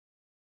body.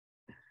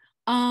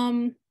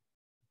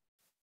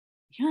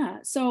 Yeah,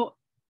 so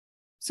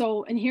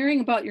in hearing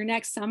about your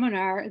next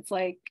seminar, it's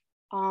like,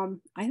 I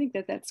think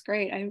that's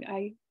great.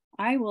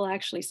 I will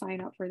actually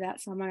sign up for that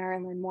seminar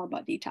and learn more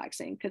about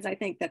detoxing, because I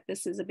think that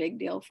this is a big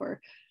deal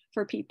for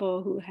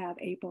people who have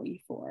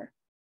ApoE4.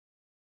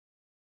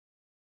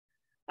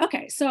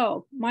 Okay,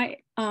 so my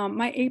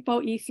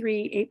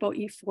ApoE3,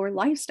 ApoE4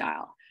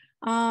 lifestyle,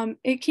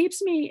 it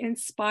keeps me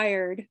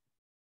inspired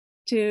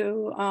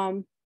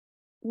to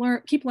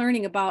keep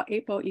learning about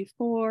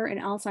ApoE4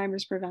 and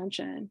Alzheimer's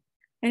prevention.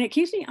 And it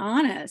keeps me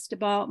honest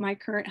about my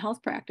current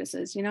health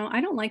practices. You know, I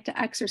don't like to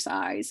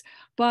exercise,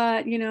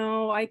 but, you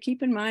know, I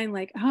keep in mind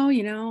like, oh,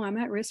 you know, I'm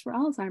at risk for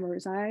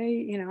Alzheimer's.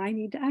 I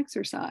need to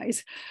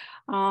exercise.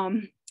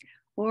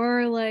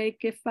 Or like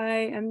if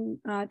I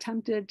am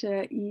tempted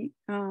to eat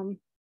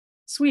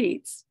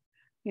sweets,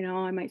 you know,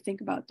 I might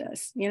think about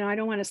this. You know, I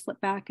don't want to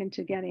slip back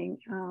into getting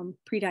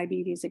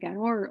prediabetes again,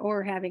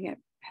 or having it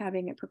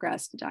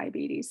progress to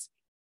diabetes.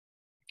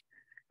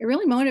 It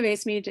really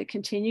motivates me to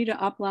continue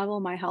to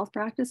up-level my health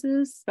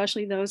practices,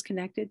 especially those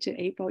connected to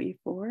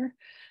ApoE4.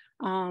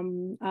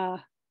 And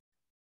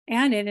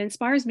it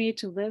inspires me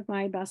to live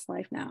my best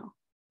life now,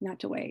 not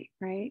to wait,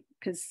 right?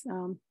 Because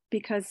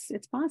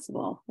it's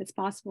possible. It's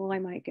possible I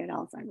might get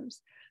Alzheimer's.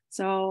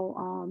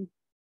 So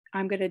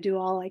I'm going to do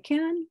all I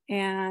can,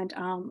 and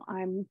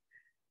I'm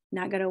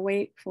not going to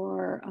wait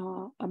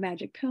for a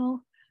magic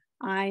pill.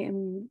 I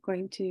am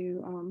going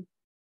to,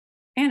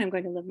 and I'm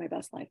going to live my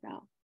best life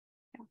now.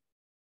 Yeah.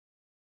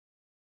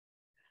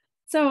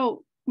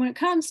 So when it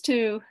comes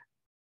to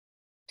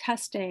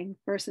testing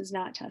versus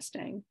not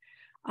testing,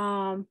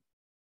 what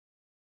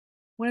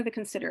are the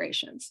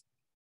considerations?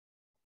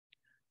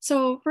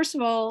 So first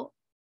of all,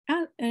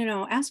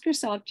 ask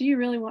yourself, do I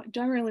really want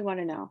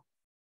to know?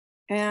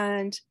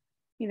 And,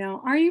 you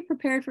know, are you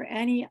prepared for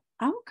any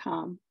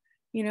outcome?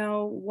 You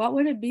know, what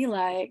would it be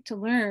like to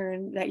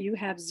learn that you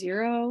have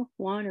 0,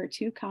 1, or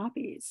 2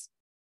 copies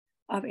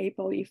of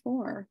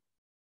ApoE4?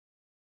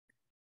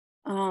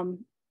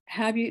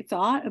 Have you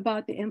thought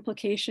about the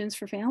implications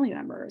for family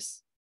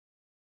members?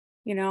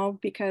 You know,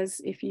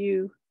 because if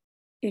you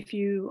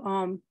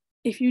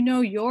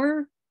know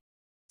your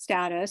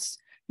status,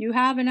 you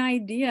have an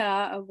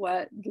idea of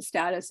what the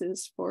status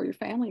is for your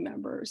family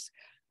members.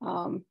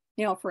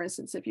 You know, for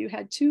instance, if you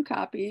had 2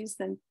 copies,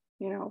 then,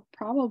 you know,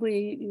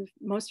 probably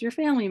most of your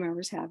family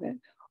members have it.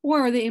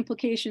 Or the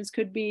implications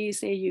could be,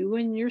 say, you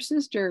and your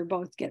sister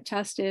both get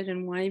tested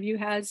and one of you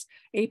has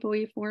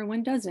ApoE4 and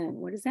one doesn't.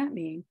 What does that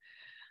mean?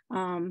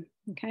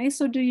 Okay,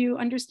 so do you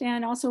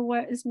understand also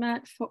what is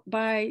meant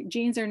by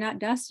genes are not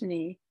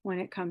destiny when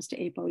it comes to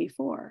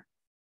ApoE4?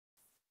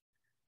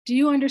 Do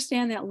you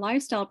understand that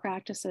lifestyle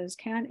practices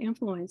can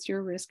influence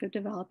your risk of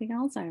developing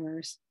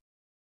Alzheimer's?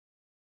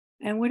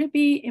 And would it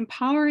be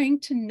empowering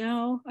to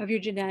know of your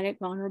genetic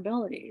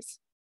vulnerabilities?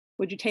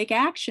 Would you take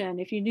action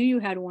if you knew you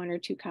had 1 or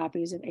 2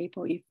 copies of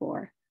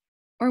ApoE4?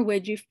 Or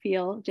would you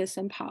feel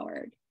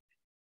disempowered?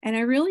 And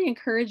I really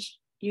encourage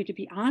you to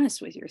be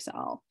honest with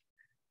yourself,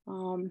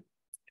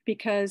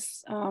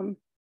 because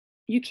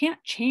you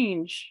can't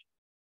change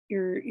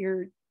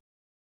your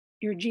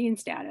gene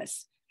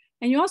status.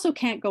 And you also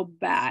can't go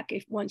back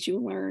once you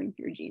learn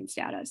your gene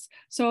status.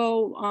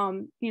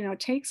 So, you know,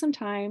 take some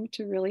time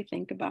to really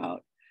think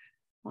about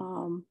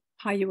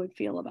how you would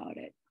feel about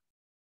it.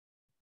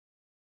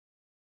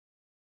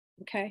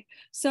 Okay,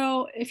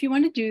 so if you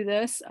want to do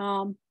this,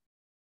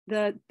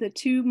 the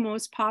 2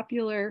 most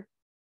popular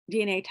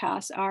DNA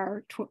tests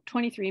are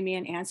 23andMe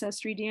and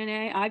Ancestry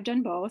DNA. I've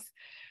done both.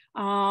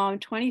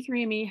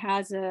 23andMe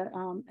has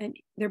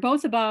they're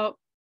both about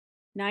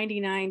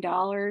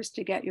 $99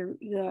 to get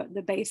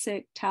the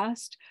basic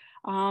test.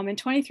 And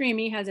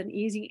 23andMe has an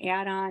easy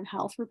add-on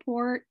health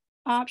report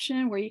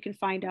option where you can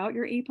find out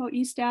your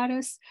ApoE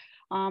status.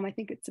 I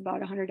think it's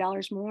about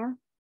 $100 more.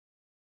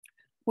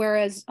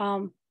 Whereas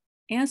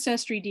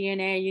Ancestry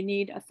DNA, you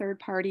need a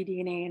third-party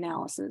DNA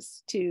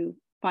analysis to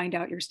find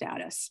out your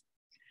status.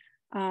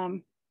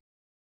 And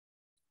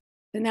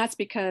that's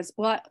because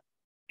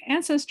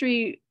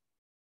Ancestry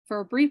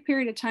for a brief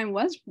period of time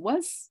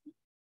was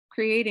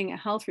creating a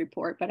health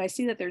report, but I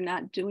see that they're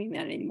not doing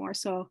that anymore.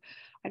 So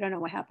I don't know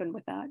what happened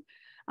with that.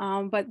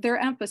 But their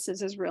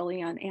emphasis is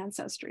really on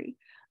Ancestry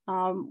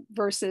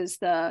versus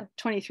the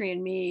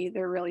 23andMe,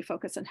 they're really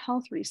focused on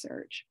health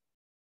research.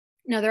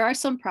 Now, there are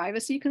some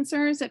privacy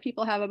concerns that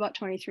people have about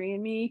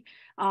 23andMe.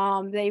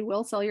 They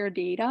will sell your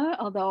data,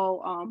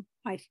 although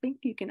I think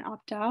you can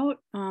opt out.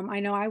 I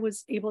know I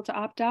was able to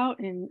opt out,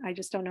 and I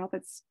just don't know if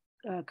it's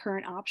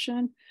current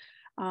option.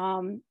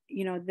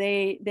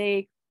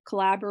 They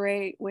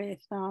collaborate with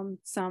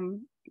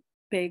some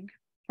big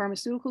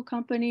pharmaceutical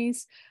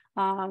companies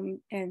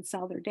and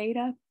sell their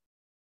data.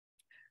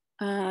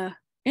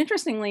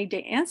 Interestingly,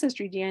 the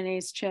Ancestry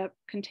DNA's chip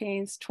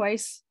contains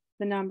twice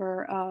the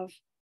number of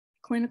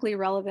clinically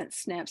relevant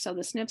SNPs. So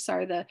the SNPs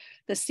are the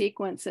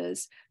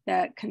sequences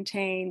that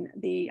contain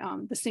the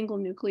single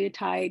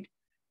nucleotide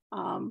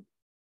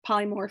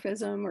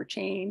polymorphism or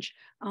change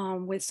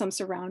with some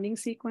surrounding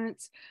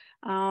sequence.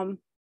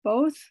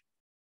 Both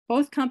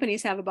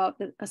companies have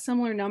about a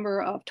similar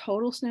number of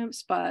total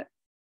SNPs, but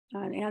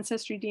on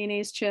Ancestry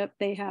DNA's chip,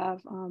 they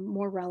have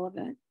more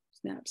relevant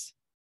SNPs.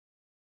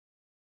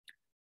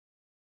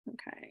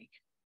 Okay.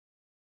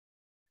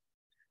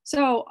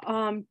 So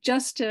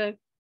just to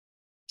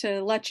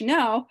let you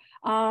know,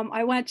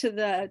 I went to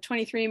the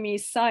 23andMe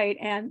site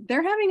and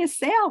they're having a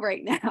sale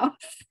right now.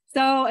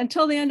 So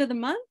until the end of the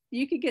month,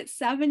 you could get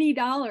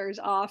 $70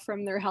 off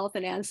from their health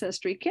and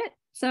ancestry kit.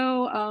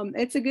 So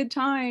it's a good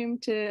time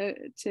to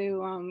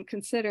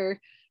consider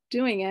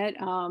doing it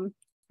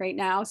right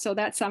now. So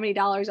that's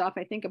 $70 off,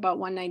 I think about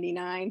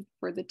 $199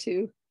 for the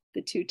two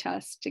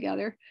tests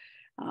together.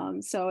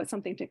 So it's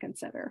something to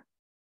consider.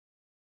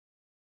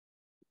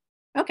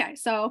 Okay,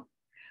 so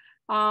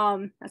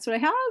that's what I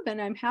have,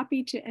 and I'm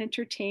happy to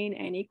entertain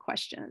any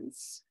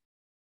questions.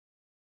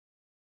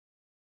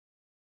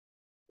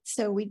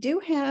 So we do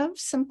have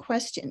some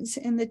questions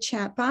in the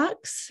chat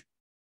box.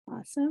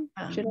 Awesome.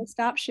 Should I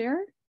stop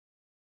share?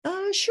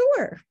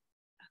 Sure. Okay.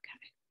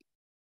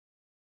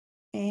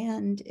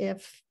 And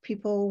if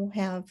people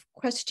have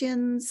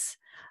questions,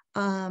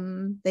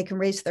 they can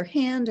raise their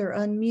hand or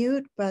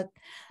unmute, but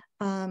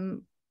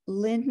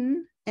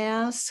Lynn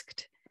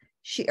asked,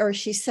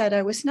 she said,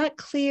 I was not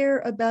clear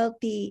about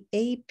the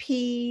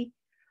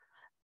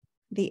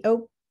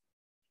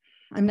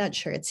I'm not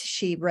sure.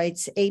 She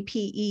writes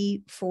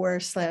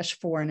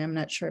APE4/4, and I'm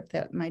not sure if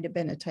that might have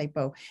been a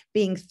typo,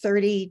 being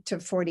 30 to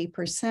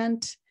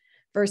 40%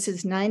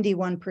 versus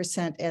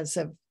 91% as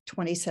of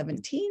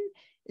 2017.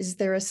 Is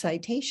there a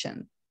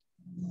citation?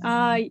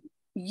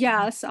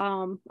 Yes,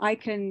 I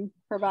can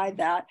provide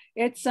that.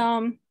 It's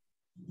a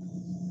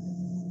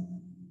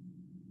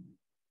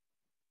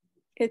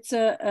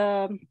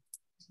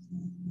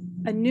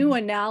new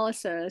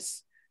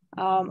analysis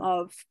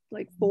of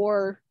like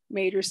 4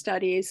 major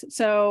studies.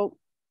 So,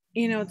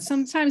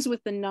 sometimes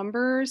with the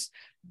numbers,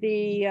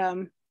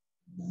 for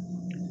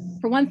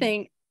one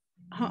thing,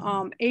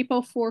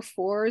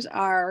 ApoE4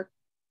 are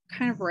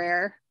kind of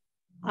rare.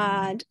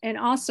 And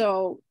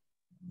also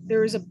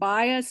there's a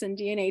bias in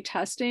DNA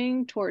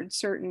testing towards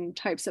certain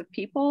types of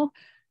people.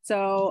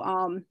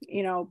 So,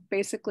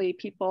 basically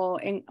people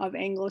of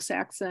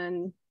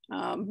Anglo-Saxon,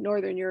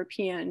 Northern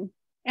European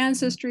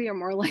ancestry are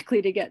more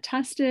likely to get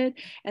tested.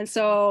 And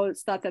so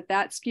it's thought that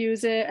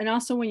skews it. And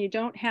also when you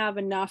don't have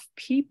enough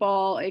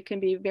people, it can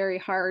be very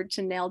hard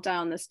to nail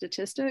down the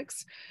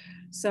statistics.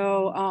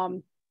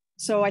 So,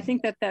 so I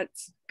think that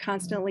that's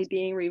constantly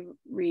being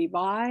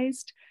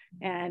revised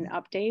and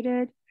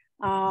updated.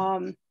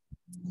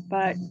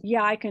 But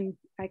yeah, I can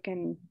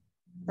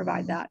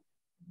provide that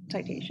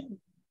citation.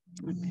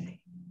 Okay.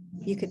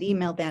 You could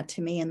email that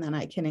to me and then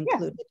I can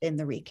include it in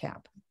the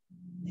recap.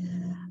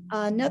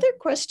 Another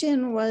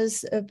question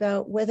was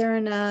about whether or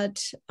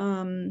not,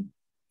 I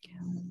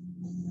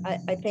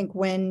think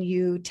when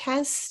you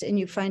test and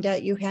you find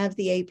out you have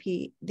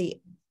the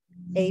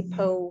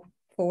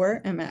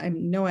ApoE4, I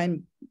know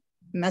I'm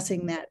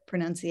messing that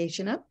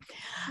pronunciation up.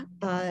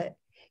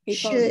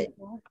 Should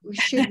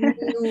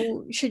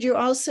you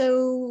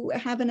also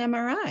have an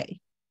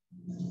MRI?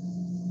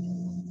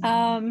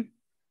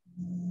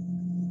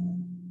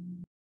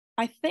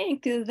 I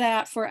think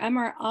that for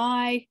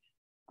MRI,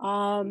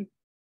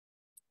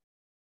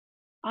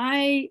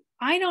 I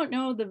don't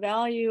know the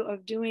value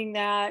of doing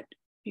that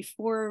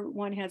before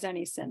one has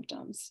any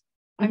symptoms.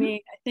 I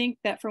mean, I think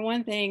that for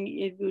one thing,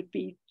 it would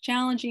be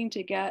challenging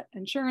to get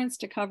insurance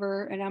to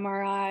cover an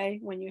MRI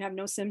when you have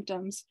no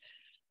symptoms.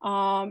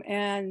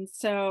 And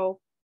so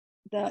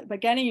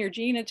but getting your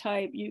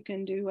genotype, you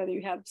can do whether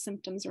you have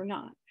symptoms or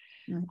not.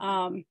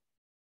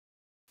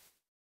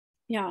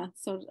 Yeah,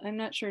 so I'm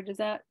not sure, would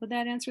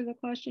that answer the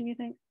question, you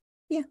think?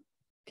 Yeah.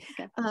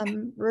 Okay.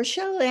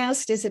 Rochelle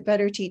asked, is it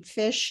better to eat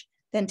fish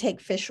than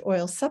take fish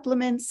oil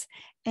supplements?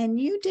 And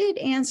you did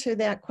answer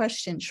that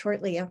question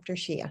shortly after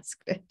she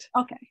asked it.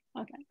 Okay.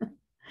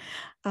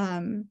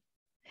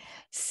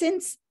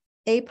 Since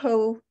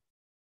ApoE4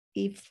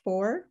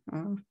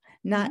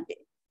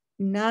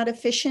 not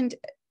efficient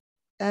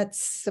at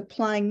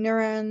supplying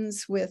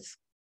neurons with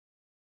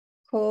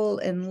cholesterol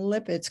and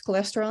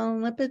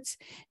lipids,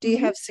 do you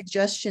have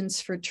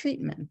suggestions for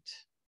treatment?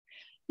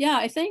 Yeah,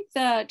 I think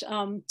that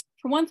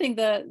for one thing,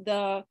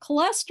 the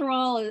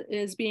cholesterol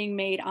is being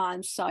made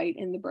on site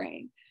in the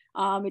brain.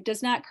 It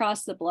does not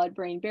cross the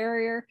blood-brain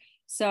barrier.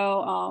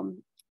 So,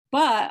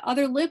 but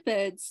other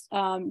lipids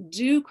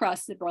do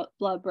cross the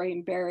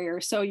blood-brain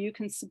barrier. So you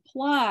can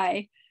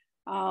supply,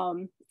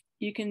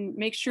 you can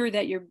make sure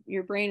that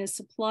your brain is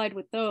supplied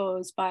with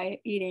those by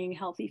eating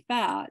healthy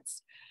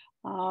fats,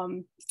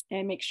 and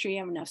make sure you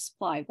have enough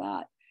supply of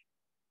that.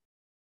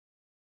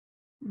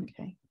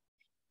 Okay.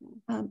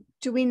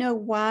 Do we know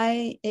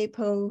why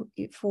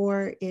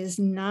ApoE4 is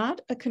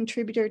not a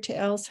contributor to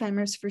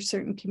Alzheimer's for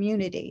certain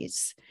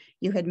communities?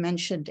 You had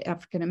mentioned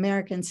African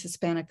Americans,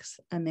 Hispanic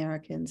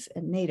Americans,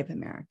 and Native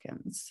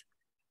Americans.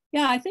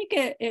 Yeah, I think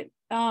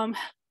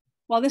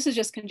well, this is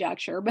just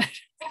conjecture, but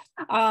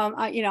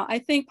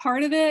I think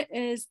part of it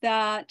is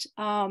that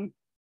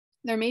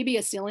there may be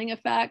a ceiling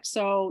effect,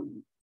 so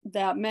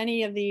that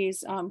many of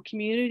these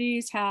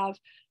communities have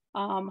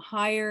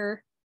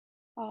higher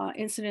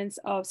incidence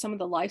of some of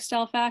the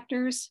lifestyle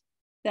factors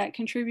that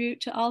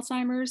contribute to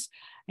Alzheimer's.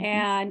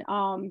 And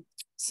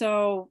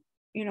so,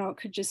 it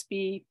could just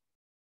be,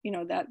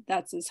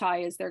 that's as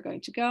high as they're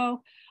going to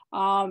go.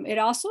 It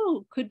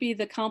also could be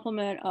the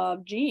complement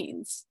of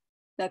genes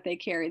that they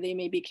carry. They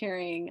may be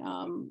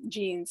carrying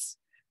genes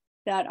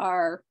that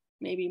are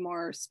maybe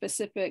more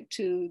specific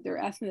to their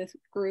ethnic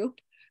group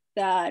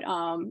that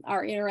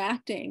are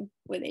interacting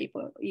with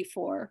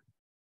ApoE4.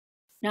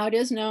 Now, it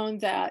is known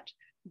that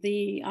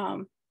the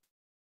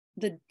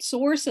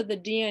source of the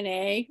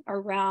DNA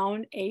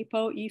around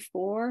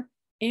ApoE4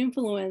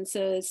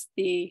 influences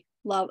the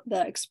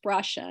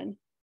expression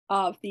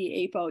of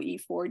the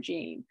ApoE4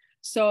 gene.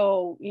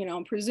 So,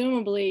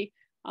 presumably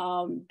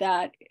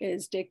that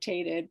is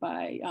dictated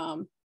by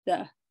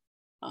the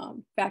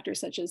factors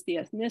such as the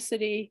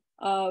ethnicity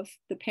of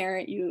the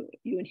parent you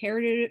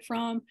inherited it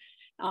from.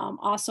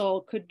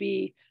 Also could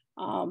be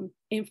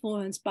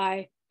influenced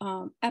by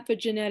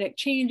epigenetic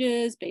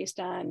changes based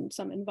on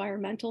some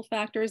environmental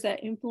factors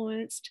that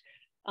influenced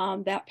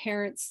that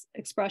parent's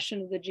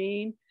expression of the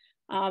gene.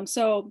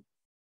 So,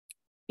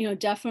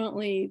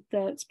 definitely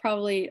it's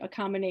probably a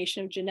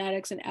combination of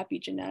genetics and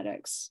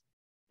epigenetics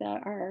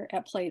that are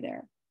at play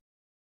there.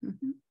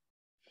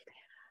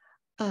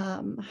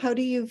 How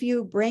do you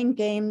view brain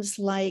games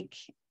like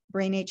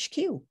Brain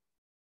HQ?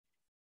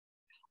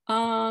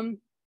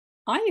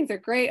 I think they're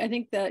great. I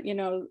think that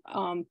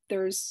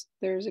there's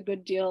a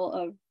good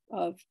deal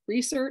of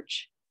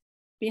research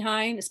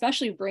behind,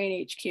 especially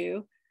Brain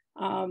HQ.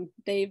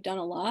 They've done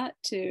a lot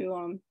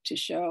to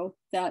show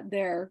that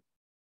their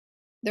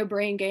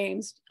brain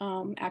games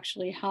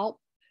actually help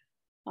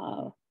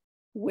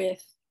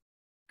with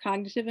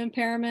cognitive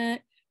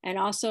impairment, and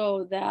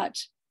also that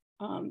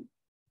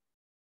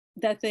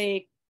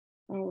they,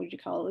 what would you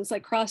call it? It's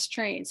like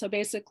cross-train. So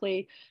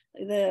basically,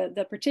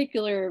 the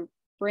particular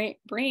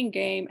brain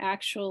game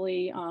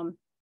actually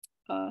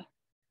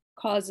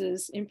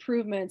causes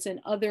improvements in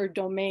other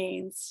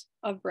domains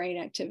of brain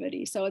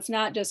activity. So it's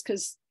not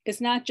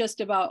just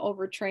about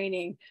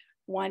overtraining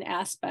one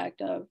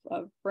aspect of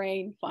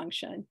brain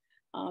function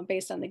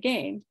based on the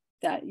game,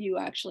 that you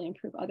actually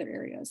improve other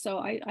areas. So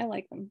I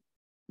like them.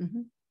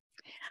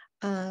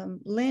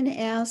 Lynn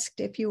asked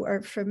if you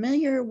are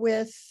familiar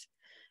with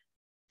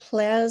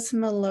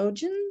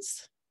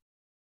plasmalogens.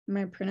 Am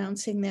I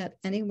pronouncing that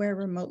anywhere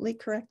remotely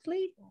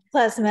correctly?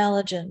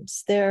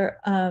 Plasmalogens.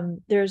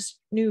 There's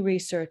new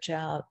research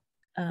out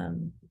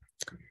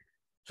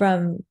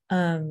from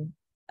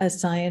a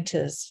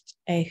scientist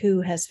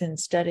who has been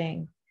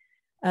studying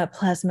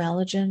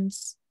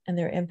plasmalogens and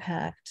their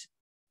impact.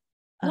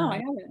 No, I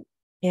haven't.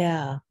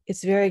 Yeah,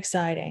 it's very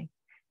exciting.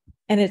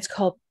 And it's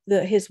called,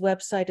 his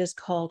website is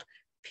called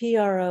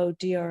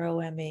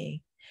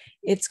PRODROME.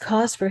 It's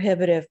cost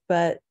prohibitive,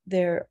 but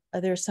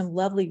there's some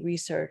lovely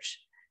research.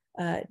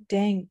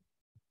 Dang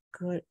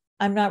good.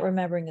 I'm not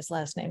remembering his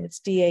last name. It's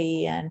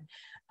DAEN.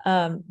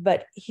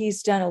 But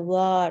he's done a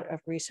lot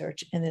of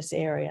research in this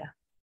area.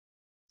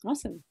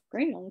 Awesome.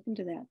 Great. I'll look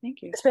into that.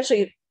 Thank you.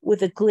 Especially with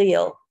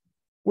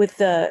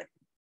the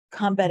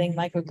combating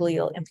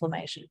microglial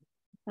inflammation.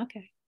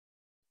 Okay.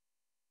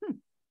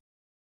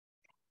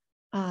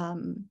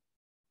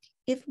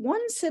 If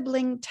one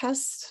sibling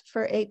tests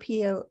for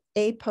ApoE4,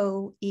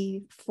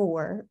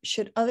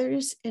 should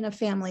others in a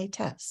family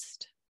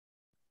test?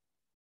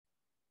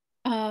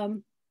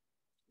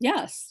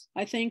 Yes,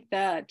 I think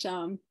that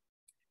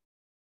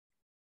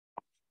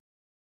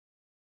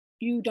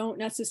you don't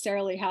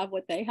necessarily have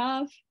what they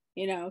have,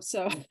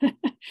 so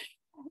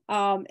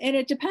and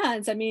it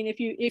depends. I mean,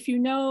 if you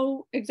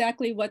know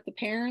exactly what the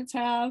parents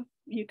have,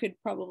 you could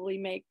probably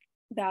make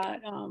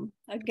that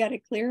get a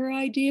clearer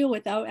idea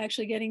without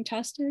actually getting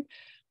tested.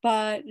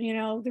 But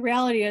the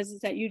reality is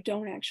that you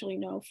don't actually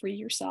know for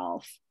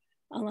yourself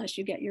unless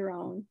you get your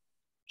own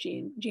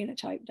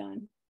genotype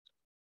done.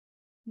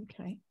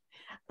 Okay.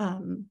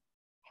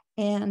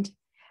 And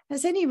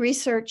has any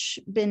research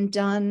been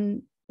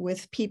done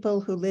with people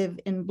who live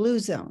in blue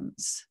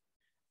zones?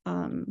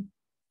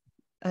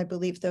 I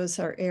believe those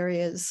are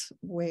areas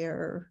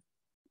where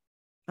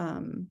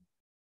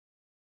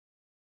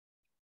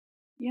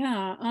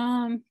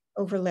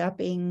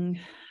overlapping.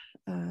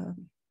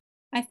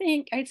 I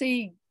think I'd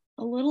say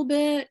a little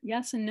bit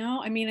yes and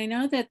no. I mean, I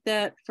know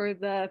that for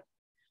the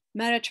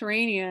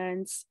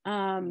Mediterraneans,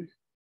 that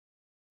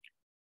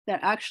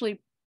actually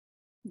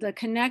the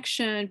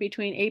connection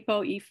between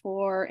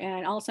ApoE4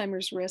 and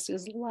Alzheimer's risk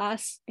is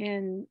less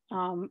in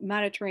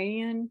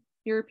Mediterranean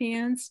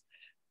Europeans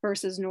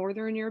versus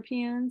Northern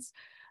Europeans.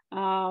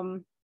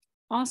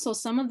 Also,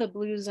 some of the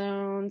blue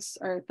zones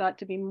are thought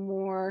to be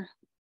more,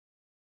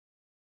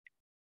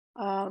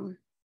 I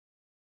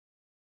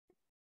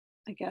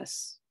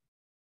guess,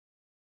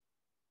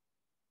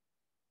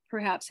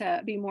 perhaps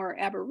be more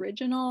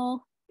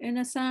aboriginal in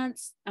a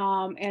sense,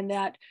 and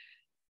that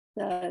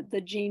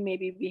the gene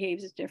maybe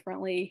behaves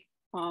differently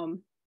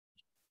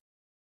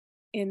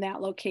in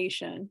that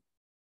location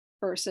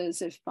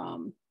versus if,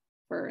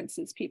 for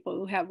instance, people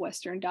who have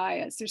Western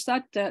diets. There's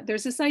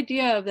this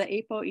idea of the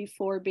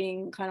ApoE4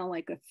 being kind of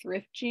like a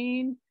thrift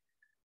gene,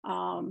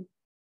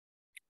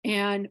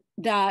 and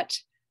that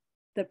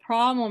the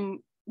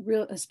problem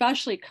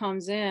especially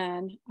comes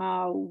in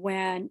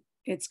when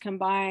it's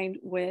combined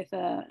with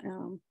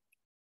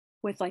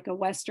like a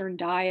Western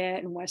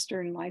diet and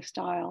Western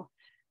lifestyle.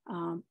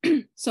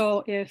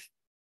 So if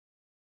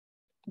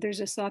there's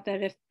this thought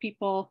that if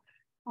people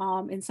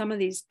in some of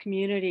these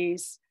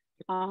communities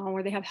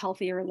where they have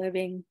healthier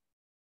living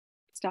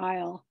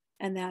style,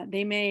 and that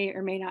they may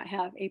or may not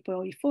have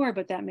ApoE4,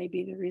 but that may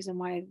be the reason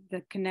why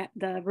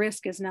the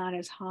risk is not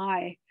as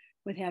high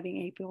with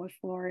having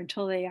ApoE4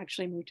 until they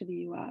actually move to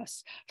the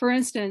US. For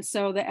instance,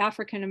 so the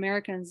African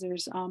Americans,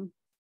 there's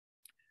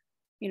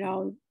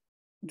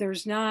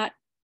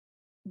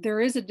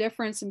there is a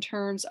difference in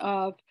terms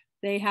of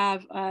they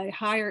have a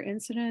higher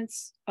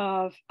incidence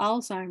of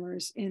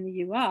Alzheimer's in the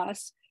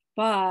US,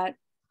 but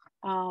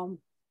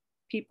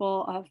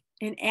people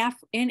in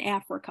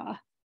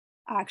Africa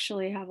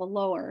actually have a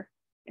lower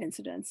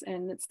incidence,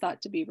 and it's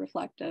thought to be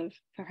reflective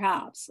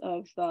perhaps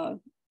of the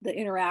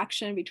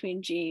interaction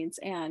between genes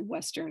and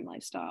Western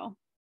lifestyle.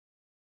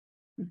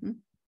 Mm-hmm.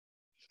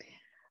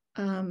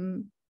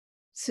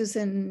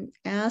 Susan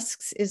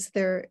asks, is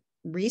there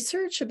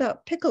research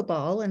about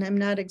pickleball? And I'm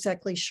not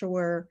exactly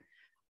sure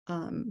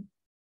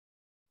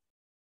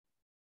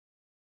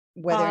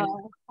whether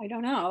I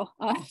don't know.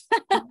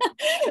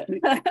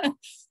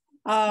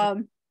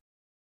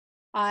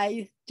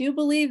 I do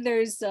believe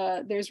there's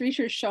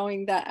research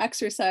showing that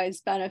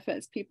exercise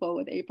benefits people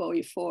with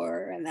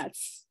ApoE4, and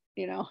that's,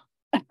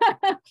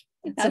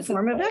 it's a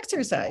form of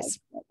exercise.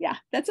 Yeah,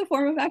 that's a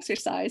form of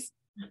exercise.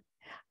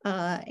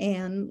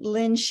 And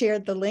Lynn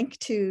shared the link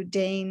to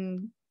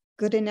Dane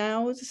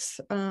Goodenou's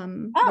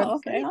website,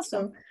 okay, awesome.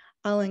 So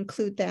I'll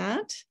include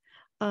that.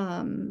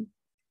 And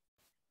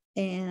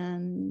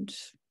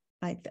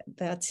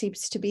that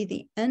seems to be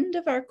the end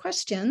of our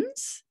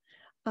questions.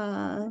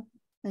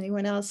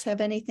 Anyone else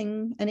have any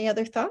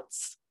other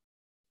thoughts?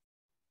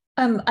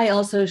 I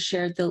also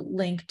shared the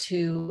link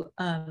to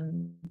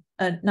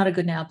not a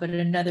good now, but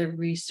another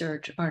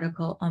research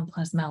article on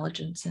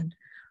plasmalogens and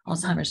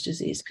Alzheimer's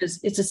disease,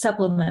 because it's a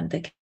supplement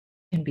that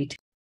can be.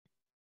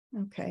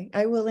 Okay,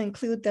 I will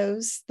include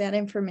that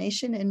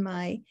information in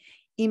my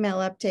email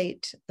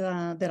update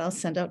that I'll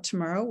send out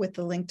tomorrow with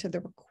the link to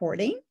the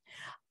recording.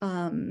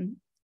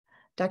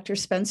 Dr.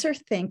 Spencer,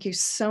 thank you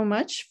so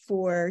much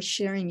for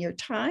sharing your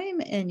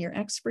time and your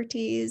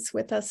expertise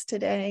with us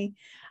today.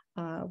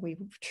 We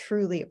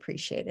truly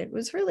appreciate it. It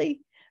was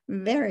really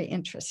very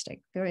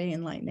interesting, very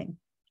enlightening.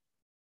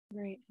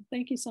 Great,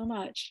 thank you so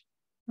much.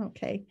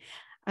 Okay,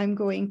 I'm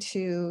going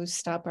to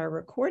stop our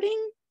recording.